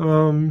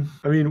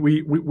 I mean,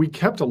 we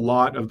kept a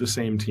lot of the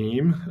same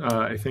team.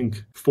 I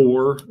think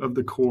 4 of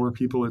the core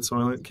people at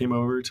Soylent came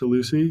over to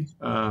Lucy.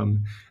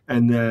 And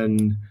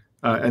then,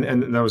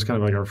 and that was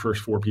kind of like our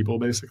first 4 people,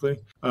 basically.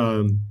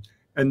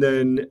 And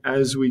then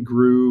as we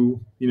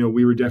grew,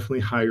 we were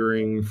definitely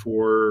hiring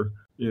for,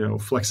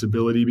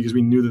 flexibility, because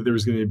we knew that there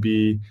was going to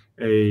be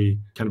a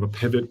kind of a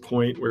pivot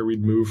point where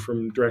we'd move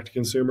from direct to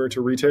consumer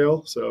to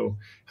retail. So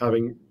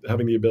having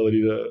the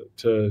ability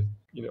to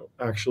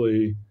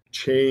actually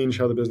change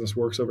how the business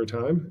works over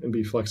time and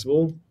be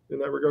flexible in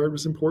that regard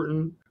was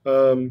important.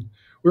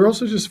 We're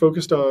also just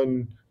focused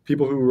on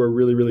people who are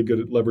really, really good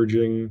at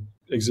leveraging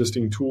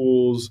existing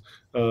tools.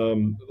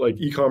 Like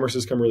e-commerce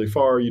has come really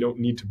far. You don't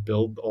need to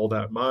build all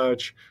that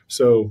much.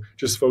 So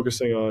just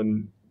focusing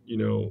on,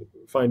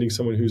 finding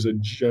someone who's a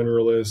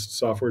generalist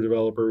software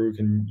developer who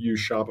can use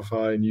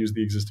Shopify and use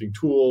the existing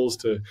tools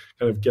to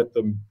kind of get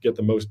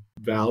the most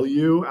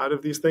value out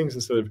of these things,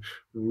 instead of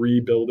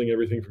rebuilding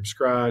everything from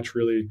scratch.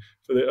 Really,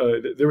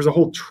 there was a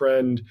whole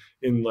trend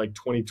in like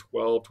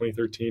 2012,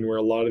 2013, where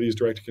a lot of these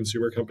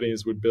direct-to-consumer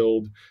companies would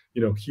build,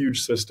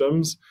 huge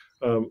systems,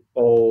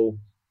 all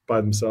by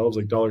themselves,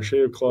 like Dollar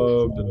Shave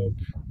Club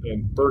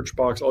and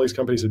Birchbox. All these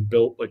companies had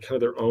built like kind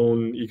of their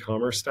own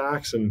e-commerce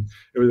stacks, and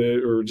they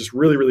were just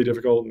really, really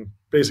difficult and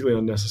basically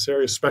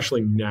unnecessary, especially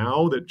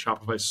now that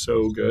Shopify is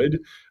so good.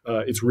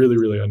 It's really,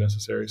 really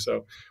unnecessary.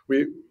 So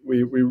we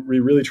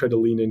really tried to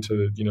lean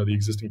into the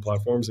existing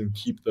platforms and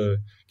keep the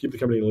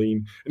company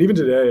lean. And even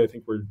today, I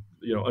think we're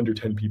under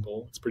 10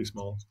 people. It's pretty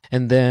small.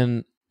 And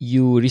then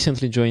you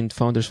recently joined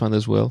Founders Fund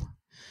as well.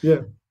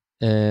 Yeah.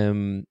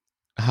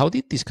 How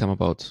did this come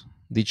about?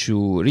 Did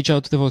you reach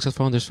out to the folks at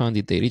Founders Fund?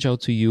 Did they reach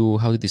out to you?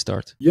 How did this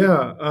start?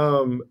 Yeah,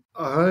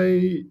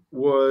 I'd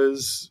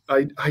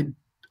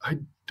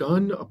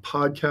done a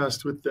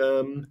podcast with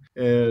them,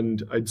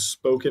 and I'd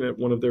spoken at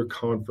one of their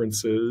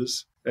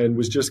conferences, and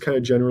was just kind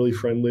of generally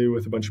friendly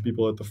with a bunch of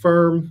people at the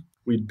firm.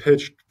 We'd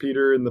pitched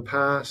Peter in the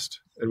past,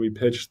 and we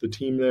pitched the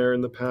team there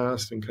in the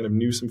past, and kind of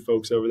knew some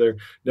folks over there.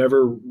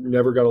 Never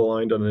got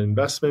aligned on an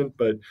investment,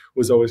 but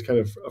was always kind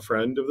of a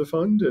friend of the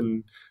fund.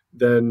 And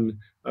then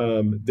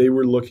they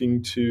were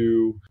looking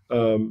to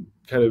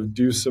kind of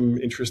do some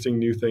interesting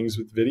new things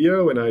with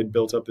video, and I'd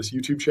built up this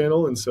YouTube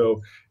channel, and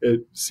so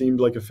it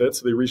seemed like a fit.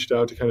 So they reached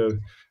out to kind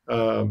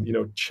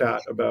of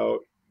chat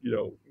about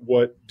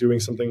what doing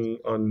something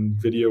on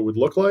video would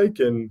look like,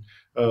 and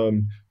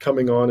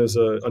coming on as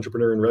an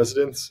entrepreneur in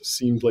residence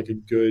seemed like a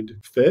good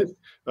fit,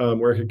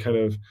 where I could kind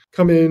of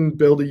come in,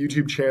 build a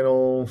YouTube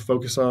channel,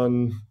 focus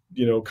on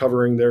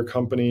covering their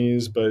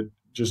companies, but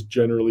just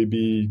generally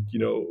be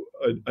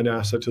an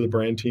asset to the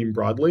brand team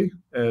broadly.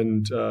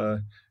 And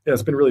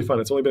it's been really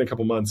fun. It's only been a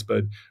couple months,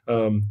 but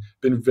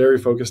been very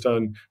focused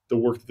on the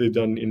work that they've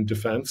done in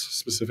defense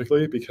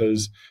specifically,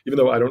 because even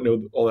though I don't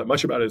know all that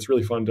much about it, it's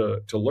really fun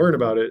to learn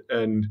about it.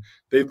 And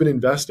they've been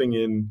investing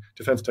in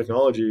defense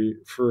technology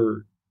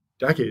for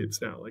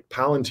decades now. Like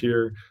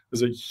Palantir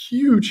is a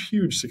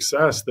huge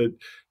success that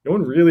no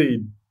one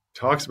really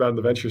talks about in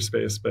the venture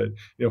space, but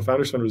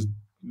Founders Fund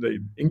they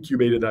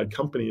incubated that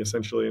company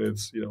essentially, and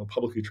it's a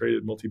publicly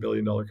traded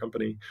multi-billion-dollar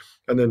company.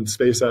 And then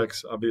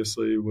SpaceX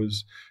obviously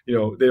was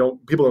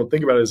people don't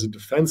think about it as a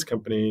defense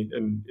company,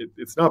 and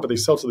it's not, but they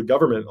sell to the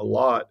government a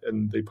lot,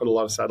 and they put a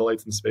lot of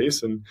satellites in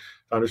space. And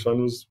Founders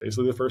Fund was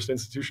basically the first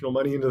institutional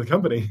money into the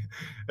company,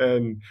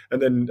 and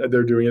then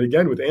they're doing it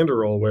again with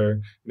Anduril,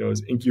 where it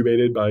was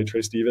incubated by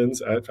Trey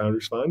Stevens at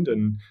Founders Fund,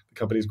 and the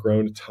company's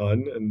grown a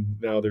ton, and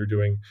now they're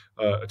doing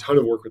a ton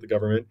of work with the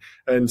government.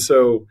 And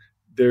so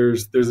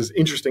there's this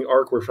interesting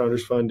arc where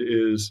Founders Fund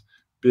is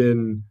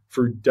been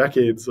for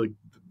decades, like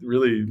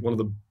really one of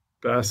the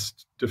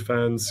best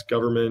defense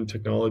government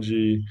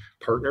technology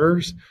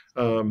partners.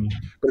 But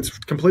it's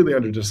completely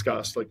under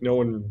discussed. Like no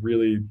one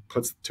really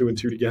puts 2 and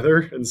 2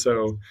 together. And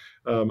so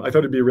I thought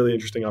it'd be a really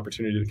interesting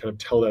opportunity to kind of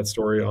tell that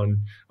story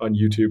on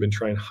YouTube and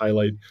try and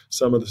highlight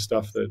some of the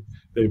stuff that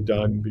they've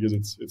done, because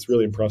it's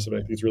really impressive. I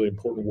think it's really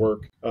important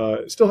work.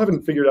 Still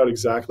haven't figured out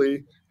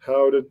exactly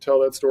how to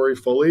tell that story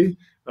fully.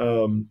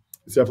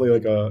 it's definitely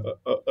like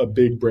a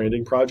big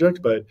branding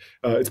project, but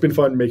it's been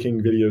fun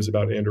making videos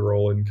about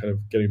Anduril and kind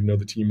of getting to know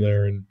the team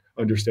there and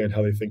understand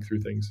how they think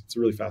through things. It's a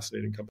really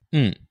fascinating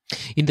company.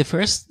 In the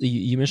first,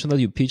 you mentioned that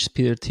you pitched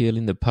Peter Thiel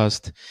in the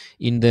past.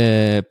 In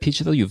the pitch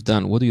that you've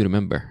done, what do you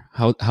remember?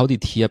 How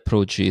did he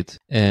approach it,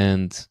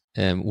 and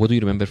what do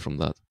you remember from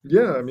that?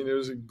 Yeah, I mean, it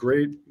was a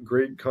great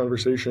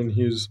conversation.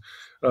 He's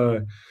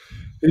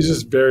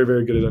just very,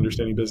 very good at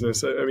understanding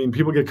business. I mean,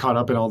 people get caught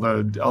up in all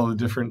the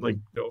different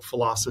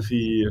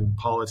philosophy and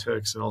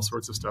politics and all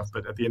sorts of stuff.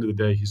 But at the end of the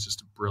day, he's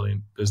just a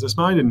brilliant business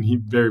mind, and he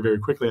very, very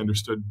quickly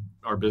understood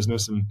our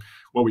business and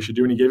what we should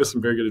do. And he gave us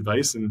some very good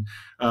advice. And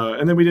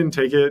then we didn't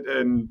take it,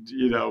 and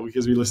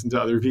because we listened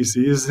to other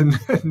VCs,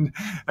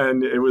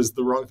 and it was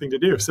the wrong thing to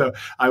do. So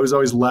I was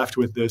always left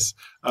with this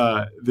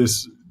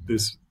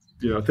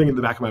thing in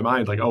the back of my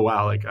mind, like, oh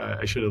wow,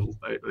 we should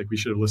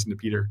have listened to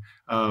Peter.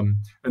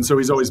 And so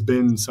he's always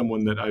been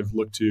someone that I've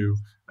looked to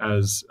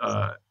as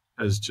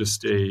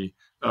just a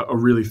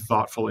really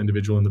thoughtful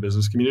individual in the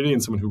business community,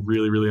 and someone who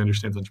really, really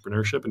understands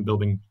entrepreneurship and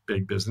building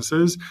big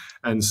businesses.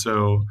 And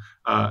so,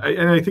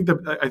 I think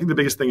the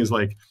biggest thing is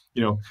a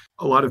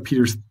lot of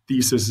Peter's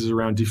thesis is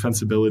around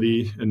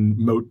defensibility and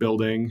moat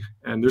building.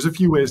 And there's a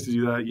few ways to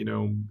do that,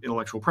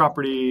 intellectual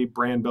property,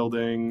 brand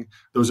building.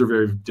 Those are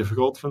very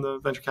difficult from the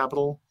venture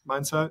capital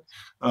mindset.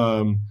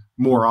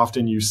 More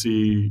often you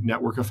see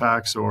network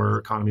effects or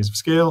economies of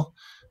scale.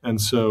 And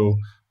so,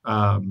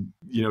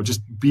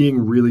 just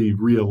being really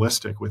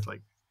realistic with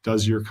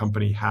does your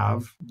company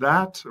have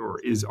that, or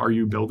are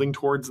you building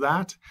towards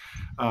that?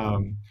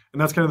 And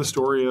that's kind of the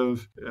story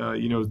of,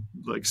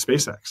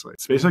 SpaceX.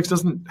 SpaceX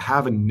doesn't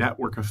have a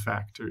network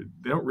effect, or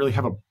they don't really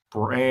have a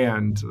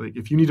brand.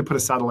 If you need to put a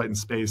satellite in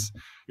space,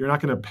 you're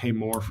not going to pay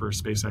more for a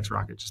SpaceX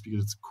rocket just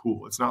because it's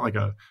cool. It's not like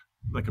a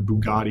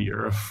Bugatti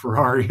or a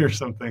Ferrari or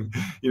something.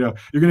 You're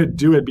going to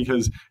do it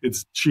because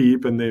it's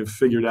cheap and they've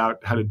figured out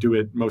how to do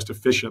it most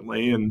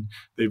efficiently, and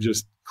they've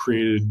just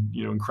created,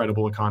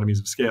 incredible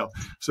economies of scale.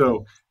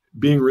 So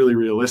being really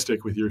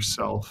realistic with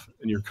yourself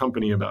and your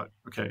company about,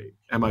 okay,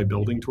 am I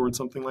building towards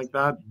something like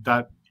that?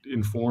 That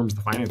informs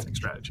the financing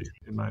strategy,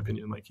 in my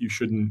opinion. You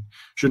shouldn't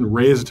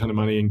raise a ton of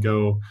money and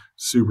go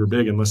super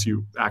big unless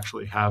you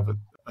actually have a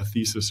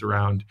thesis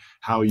around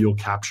how you'll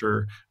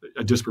capture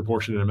a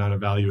disproportionate amount of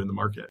value in the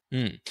market.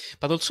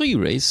 But also you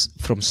raise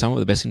from some of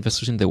the best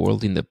investors in the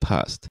world in the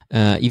past.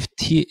 If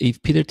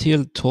Peter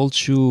Thiel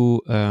told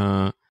you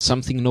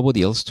something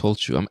nobody else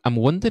told you, I'm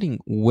wondering,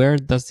 where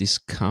does this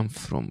come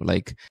from?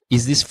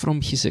 Is this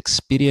from his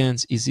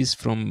experience? Is this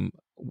from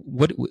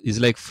what is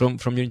from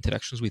your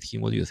interactions with him?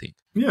 What do you think?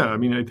 Yeah, I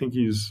mean, I think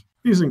he's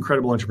an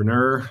incredible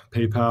entrepreneur.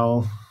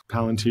 PayPal,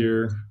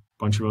 Palantir,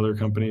 bunch of other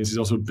companies. He's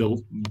also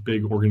built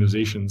big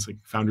organizations.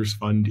 Founders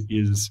Fund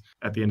is,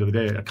 at the end of the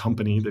day, a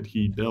company that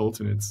he built,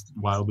 and it's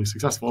wildly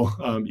successful,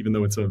 even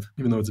though it's a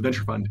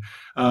venture fund.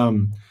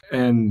 And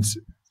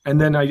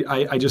then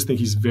I just think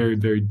he's very,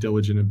 very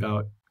diligent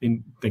about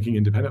thinking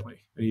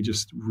independently, and he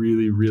just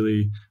really,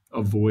 really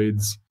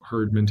avoids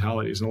herd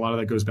mentalities. And a lot of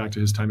that goes back to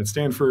his time at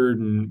Stanford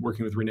and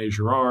working with Rene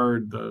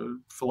Girard,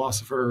 the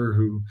philosopher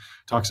who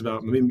talks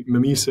about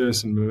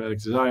mimesis and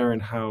mimetic desire,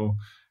 and how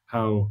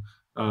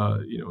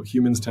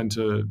humans tend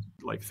to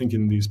think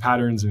in these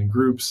patterns and in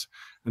groups.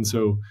 And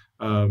so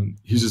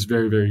he's just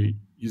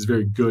he's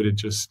very good at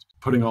just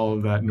putting all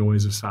of that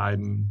noise aside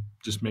and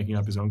just making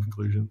up his own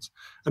conclusions.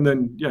 And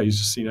then, he's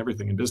just seen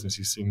everything in business.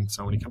 He's seen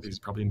so many companies. He's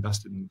probably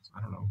invested in,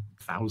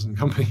 1,000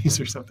 companies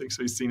or something.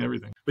 So he's seen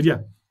everything. But it's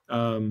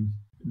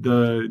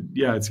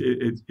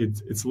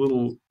a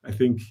little, I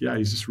think,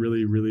 he's just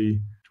really,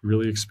 really,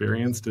 really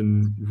experienced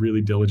and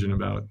really diligent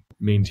about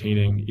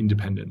maintaining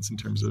independence in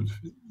terms of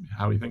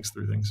how he thinks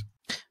through things.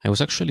 I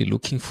was actually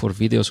looking for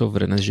videos of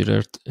Rene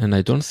Girard, and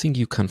I don't think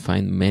you can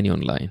find many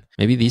online.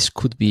 Maybe this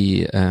could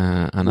be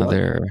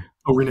another...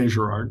 Oh, Rene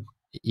Girard?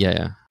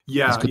 Yeah.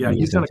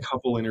 He's done a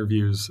couple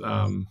interviews,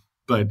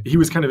 but he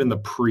was kind of in the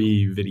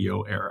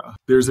pre-video era.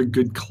 There's a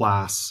good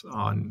class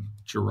on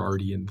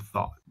Girardian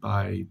thought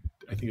by,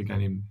 I think, a guy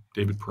named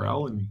David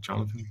Perel and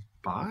Jonathan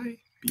Bai,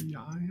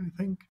 B-I, I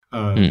think.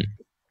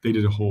 They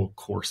did a whole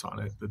course on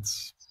it.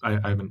 I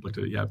haven't looked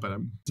at it yet, but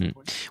I'm...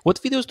 What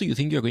videos do you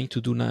think you're going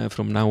to do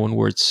from now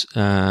onwards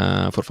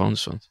for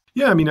Founders Fund?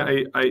 Yeah, I mean,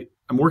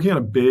 I'm working on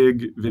a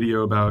big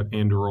video about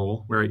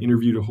Anduril, where I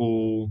interviewed a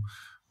whole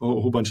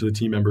bunch of the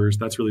team members.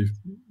 That's really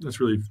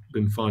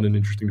been fun and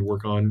interesting to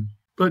work on.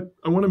 But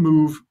I want to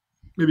move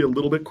maybe a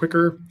little bit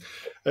quicker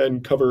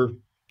and cover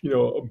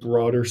a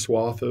broader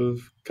swath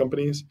of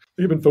companies.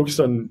 I've been focused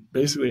on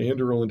basically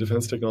Anduril and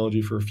defense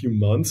technology for a few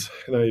months,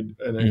 and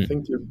I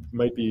think it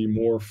might be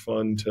more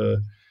fun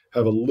to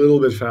have a little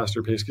bit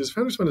faster pace, because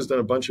Founders Fund has done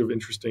a bunch of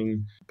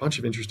interesting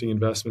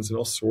investments in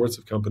all sorts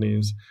of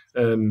companies,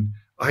 and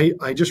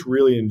I just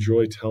really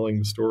enjoy telling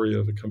the story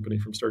of a company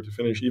from start to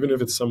finish, even if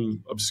it's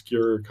some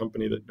obscure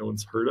company that no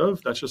one's heard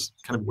of. That's just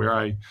kind of where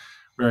I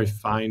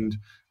find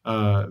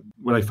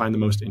what I find the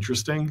most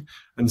interesting.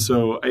 And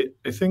so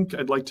I think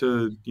I'd like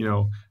to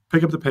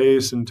pick up the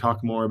pace and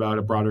talk more about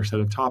a broader set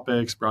of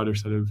topics, broader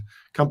set of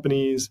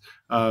companies.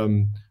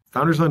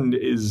 Founders Fund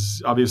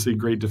is obviously a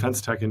great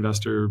defense tech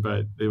investor,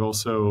 but they've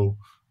also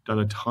done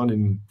a ton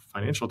in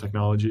financial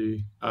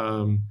technology.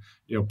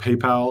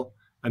 PayPal,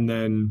 and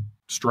then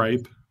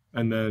Stripe,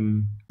 and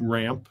then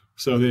Ramp.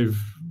 So they've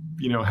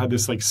had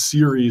this like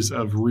series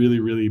of really,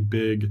 really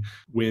big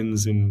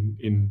wins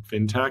in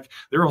fintech.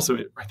 They're also,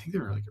 I think they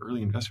were like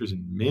early investors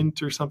in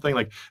Mint or something.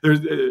 Like there's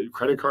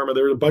Credit Karma.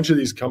 There are a bunch of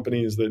these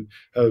companies that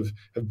have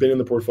been in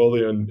the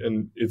portfolio,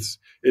 and it's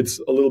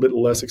a little bit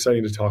less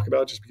exciting to talk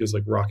about just because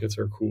like rockets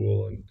are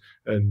cool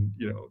and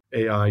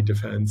AI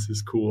defense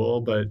is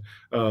cool, but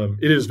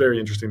it is very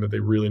interesting that they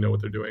really know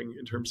what they're doing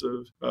in terms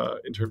of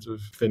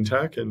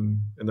fintech, and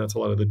that's a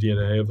lot of the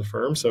DNA of the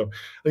firm. So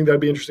I think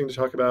that'd be interesting to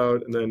talk about.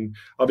 And then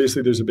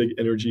obviously there's a big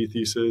energy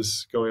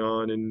thesis going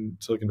on in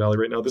Silicon Valley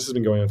right now. This has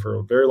been going on for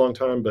a very long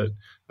time, but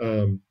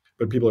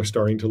people are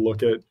starting to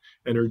look at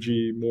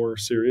energy more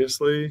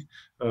seriously.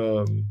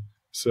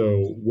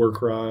 So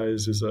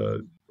Workrise is a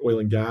oil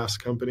and gas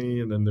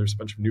company, and then there's a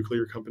bunch of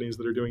nuclear companies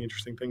that are doing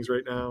interesting things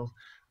right now.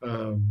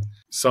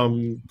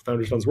 Some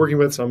founders funds working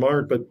with, some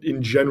aren't, but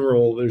in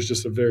general, there's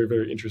just a very,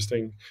 very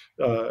interesting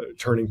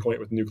turning point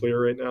with nuclear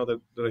right now that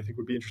I think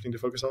would be interesting to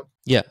focus on.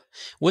 Yeah.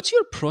 What's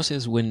your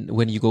process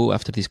when you go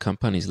after these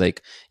companies?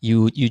 Like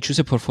you choose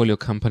a portfolio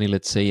company,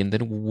 let's say, and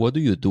then what do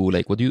you do?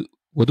 Like what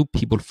do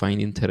people find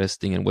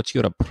interesting, and what's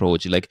your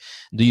approach? Like,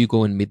 do you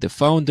go and meet the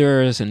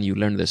founders and you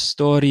learn the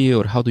story,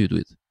 or how do you do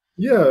it?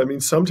 Yeah, I mean,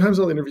 sometimes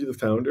I'll interview the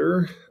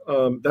founder.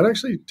 That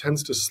actually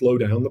tends to slow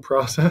down the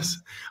process.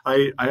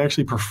 I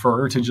actually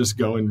prefer to just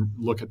go and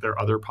look at their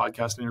other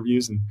podcast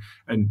interviews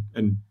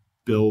and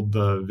build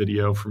the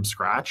video from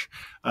scratch.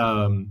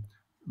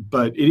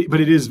 But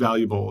it is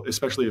valuable,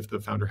 especially if the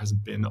founder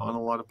hasn't been on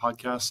a lot of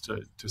podcasts,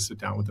 to sit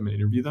down with them and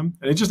interview them.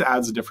 And it just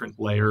adds a different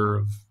layer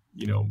of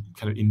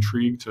kind of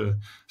intrigue to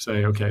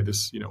say, okay,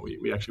 this,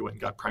 we actually went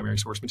and got primary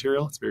source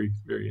material. It's very,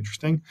 very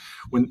interesting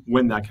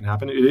when that can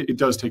happen. It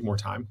does take more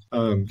time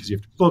because you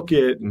have to book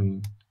it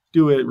and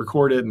do it,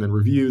 record it, and then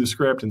review the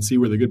script and see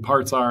where the good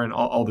parts are and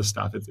all this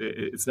stuff.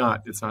 It's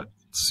not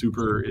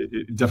super.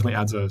 It definitely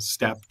adds a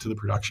step to the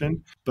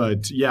production.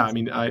 But yeah, I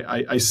mean,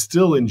 I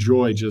still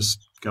enjoy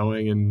just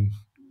going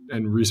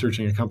and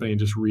researching a company and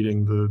just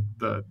reading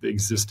the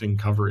existing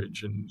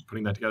coverage and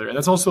putting that together. And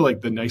that's also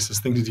like the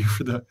nicest thing to do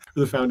for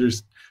the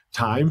founders'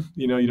 time.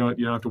 You don't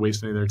have to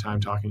waste any of their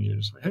time talking. You're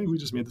just like, hey, we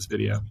just made this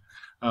video.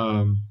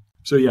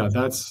 So yeah,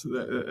 that's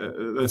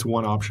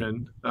one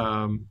option.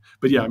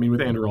 But yeah, I mean,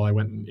 with Andrew, I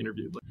went and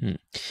interviewed.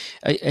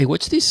 I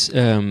watch this.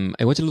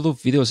 I watch a lot of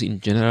videos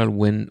in general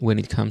when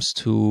it comes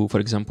to,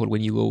 for example,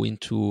 when you go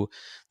into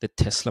the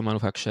Tesla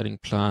manufacturing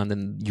plant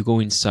and you go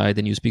inside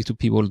and you speak to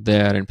people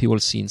there and people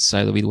see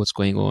inside of it what's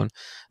going on.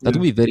 That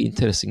would be very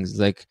interesting. It's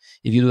like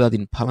if you do that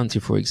in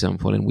Palantir, for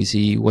example, and we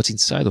see what's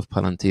inside of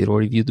Palantir,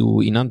 or if you do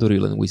in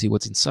Anduril and we see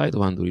what's inside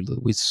of Anduril, that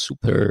would be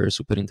super,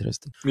 super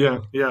interesting. Yeah,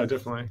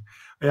 definitely.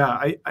 Yeah,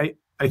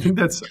 I think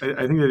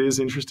that is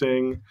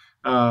interesting.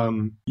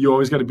 You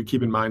always got to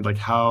keep in mind, like,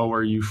 how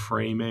are you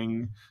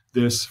framing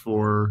this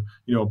for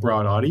a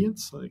broad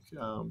audience? Like,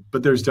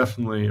 but there's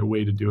definitely a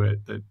way to do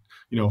it that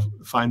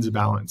finds a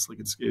balance. Like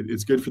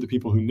it's good for the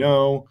people who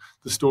know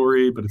the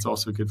story, but it's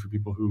also good for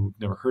people who've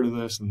never heard of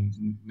this and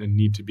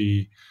need to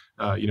be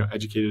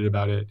educated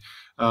about it.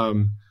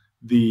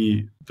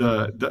 The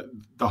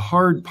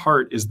hard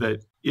part is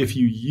that if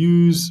you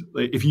use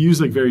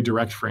like very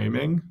direct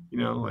framing,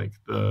 like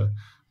the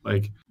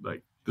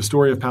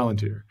story of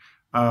Palantir,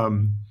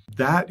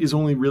 that is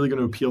only really going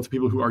to appeal to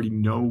people who already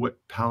know what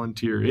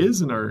Palantir is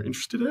and are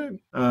interested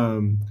in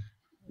it.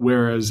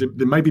 Whereas it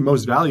might be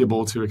most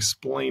valuable to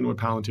explain what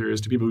Palantir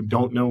is to people who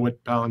don't know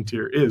what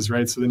Palantir is,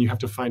 right? So then you have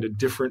to find a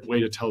different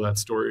way to tell that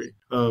story.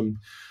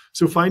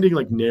 So finding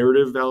like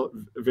narrative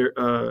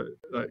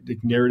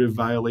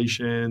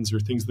violations or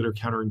things that are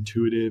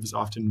counterintuitive is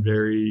often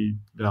very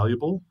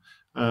valuable.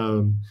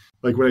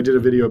 Like when I did a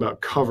video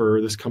about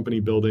Cover, this company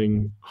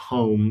building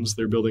homes,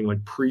 they're building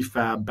like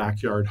prefab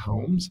backyard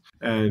homes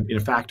and in a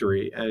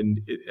factory,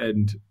 and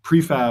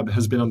prefab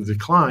has been on the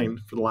decline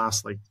for the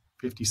last like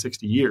 50,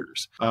 60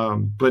 years.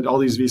 But all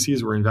these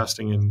VCs were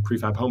investing in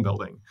prefab home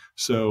building.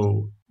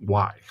 So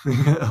why?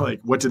 Like,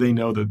 what do they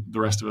know that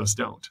the rest of us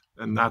don't?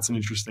 And that's an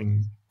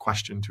interesting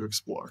question to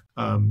explore.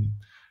 And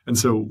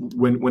so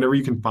whenever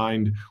you can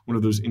find one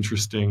of those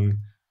interesting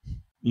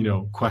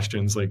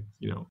questions, like,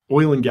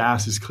 oil and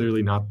gas is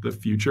clearly not the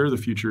future. The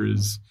future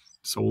is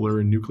solar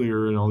and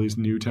nuclear and all these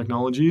new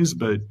technologies.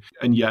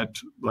 And yet,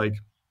 like,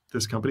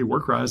 this company,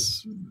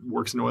 Workrise,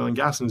 works in oil and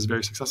gas and is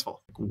very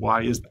successful. Like,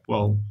 why is that?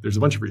 Well, there's a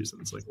bunch of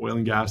reasons. Like, oil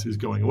and gas is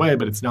going away,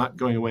 but it's not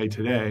going away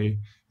today.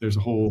 There's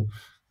a whole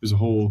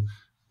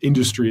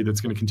industry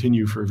that's going to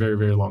continue for a very,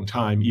 very long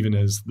time, even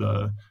as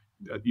the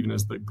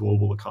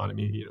global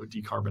economy,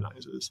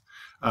 decarbonizes.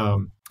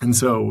 And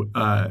so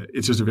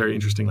it's just a very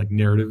interesting like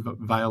narrative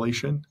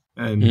violation.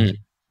 And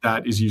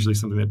that is usually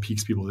something that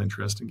piques people's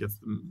interest and gets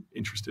them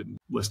interested in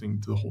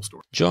listening to the whole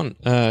story. John,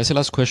 as a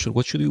last question,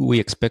 what should we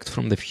expect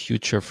from the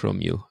future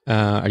from you?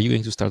 Are you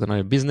going to start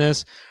another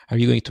business? Are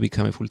you going to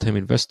become a full-time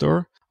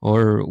investor?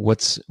 Or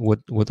what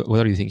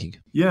are you thinking?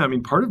 Yeah, I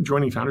mean, part of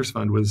joining Founders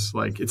Fund was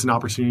like, it's an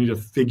opportunity to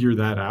figure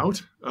that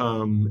out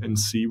and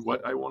see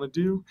what I want to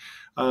do.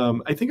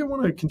 I think I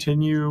want to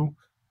continue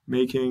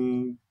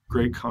making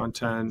great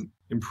content,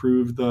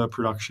 improve the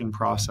production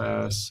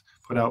process,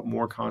 put out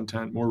more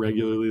content more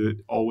regularly that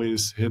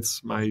always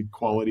hits my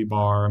quality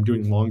bar. I'm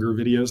doing longer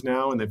videos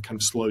now and they've kind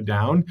of slowed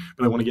down,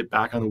 but I want to get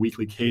back on a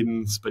weekly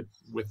cadence, but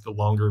with the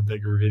longer,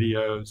 bigger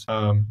videos.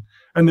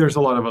 And there's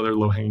a lot of other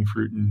low-hanging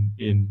fruit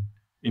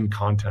in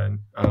content,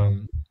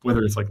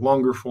 whether it's like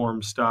longer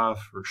form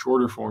stuff or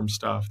shorter form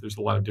stuff. There's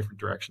a lot of different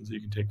directions that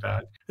you can take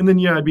that. And then,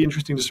 yeah, it'd be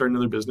interesting to start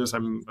another business.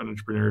 I'm an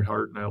entrepreneur at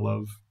heart and I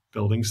love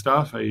building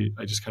stuff. I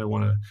just kind of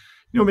want to,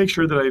 make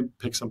sure that I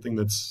pick something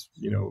that's,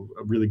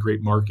 a really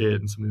great market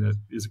and something that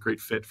is a great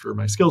fit for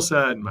my skill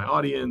set and my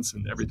audience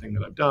and everything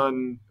that I've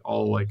done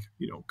all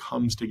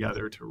comes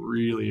together to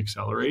really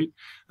accelerate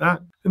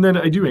that. And then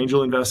I do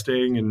angel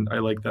investing and I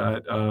like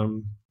that.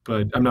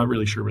 But I'm not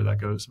really sure where that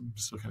goes. I'm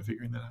still kind of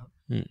figuring that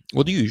out.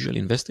 What do you usually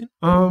invest in?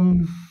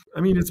 I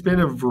mean, it's been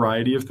a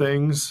variety of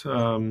things.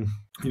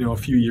 A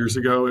few years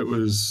ago, it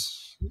was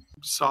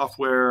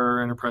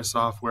software, enterprise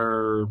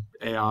software,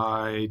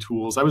 AI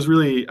tools. I was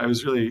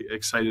really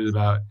excited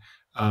about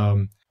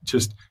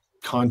just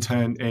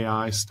content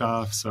AI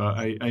stuff. So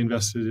I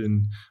invested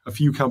in a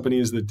few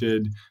companies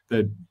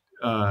that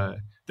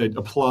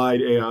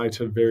applied AI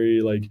to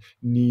very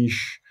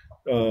niche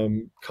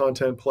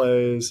content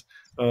plays.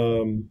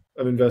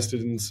 I've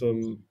invested in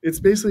it's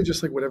basically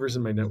just whatever's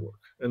in my network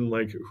and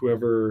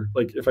whoever,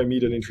 if I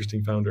meet an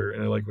interesting founder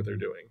and I like what they're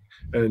doing,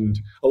 and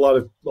a lot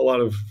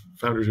of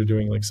founders are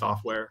doing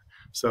software.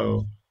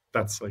 So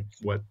that's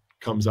what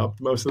comes up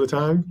most of the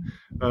time.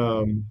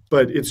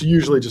 But it's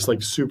usually just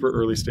super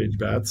early stage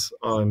bets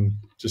on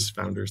just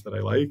founders that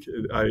I like.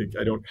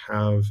 I don't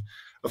have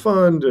a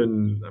fund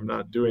and I'm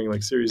not doing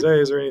Series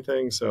A's or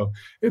anything. So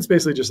it's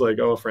basically just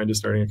a friend is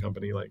starting a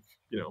company,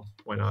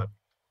 why not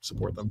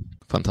support them?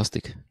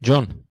 Fantastic.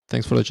 John,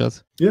 thanks for the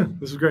chat. Yeah,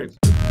 this is great.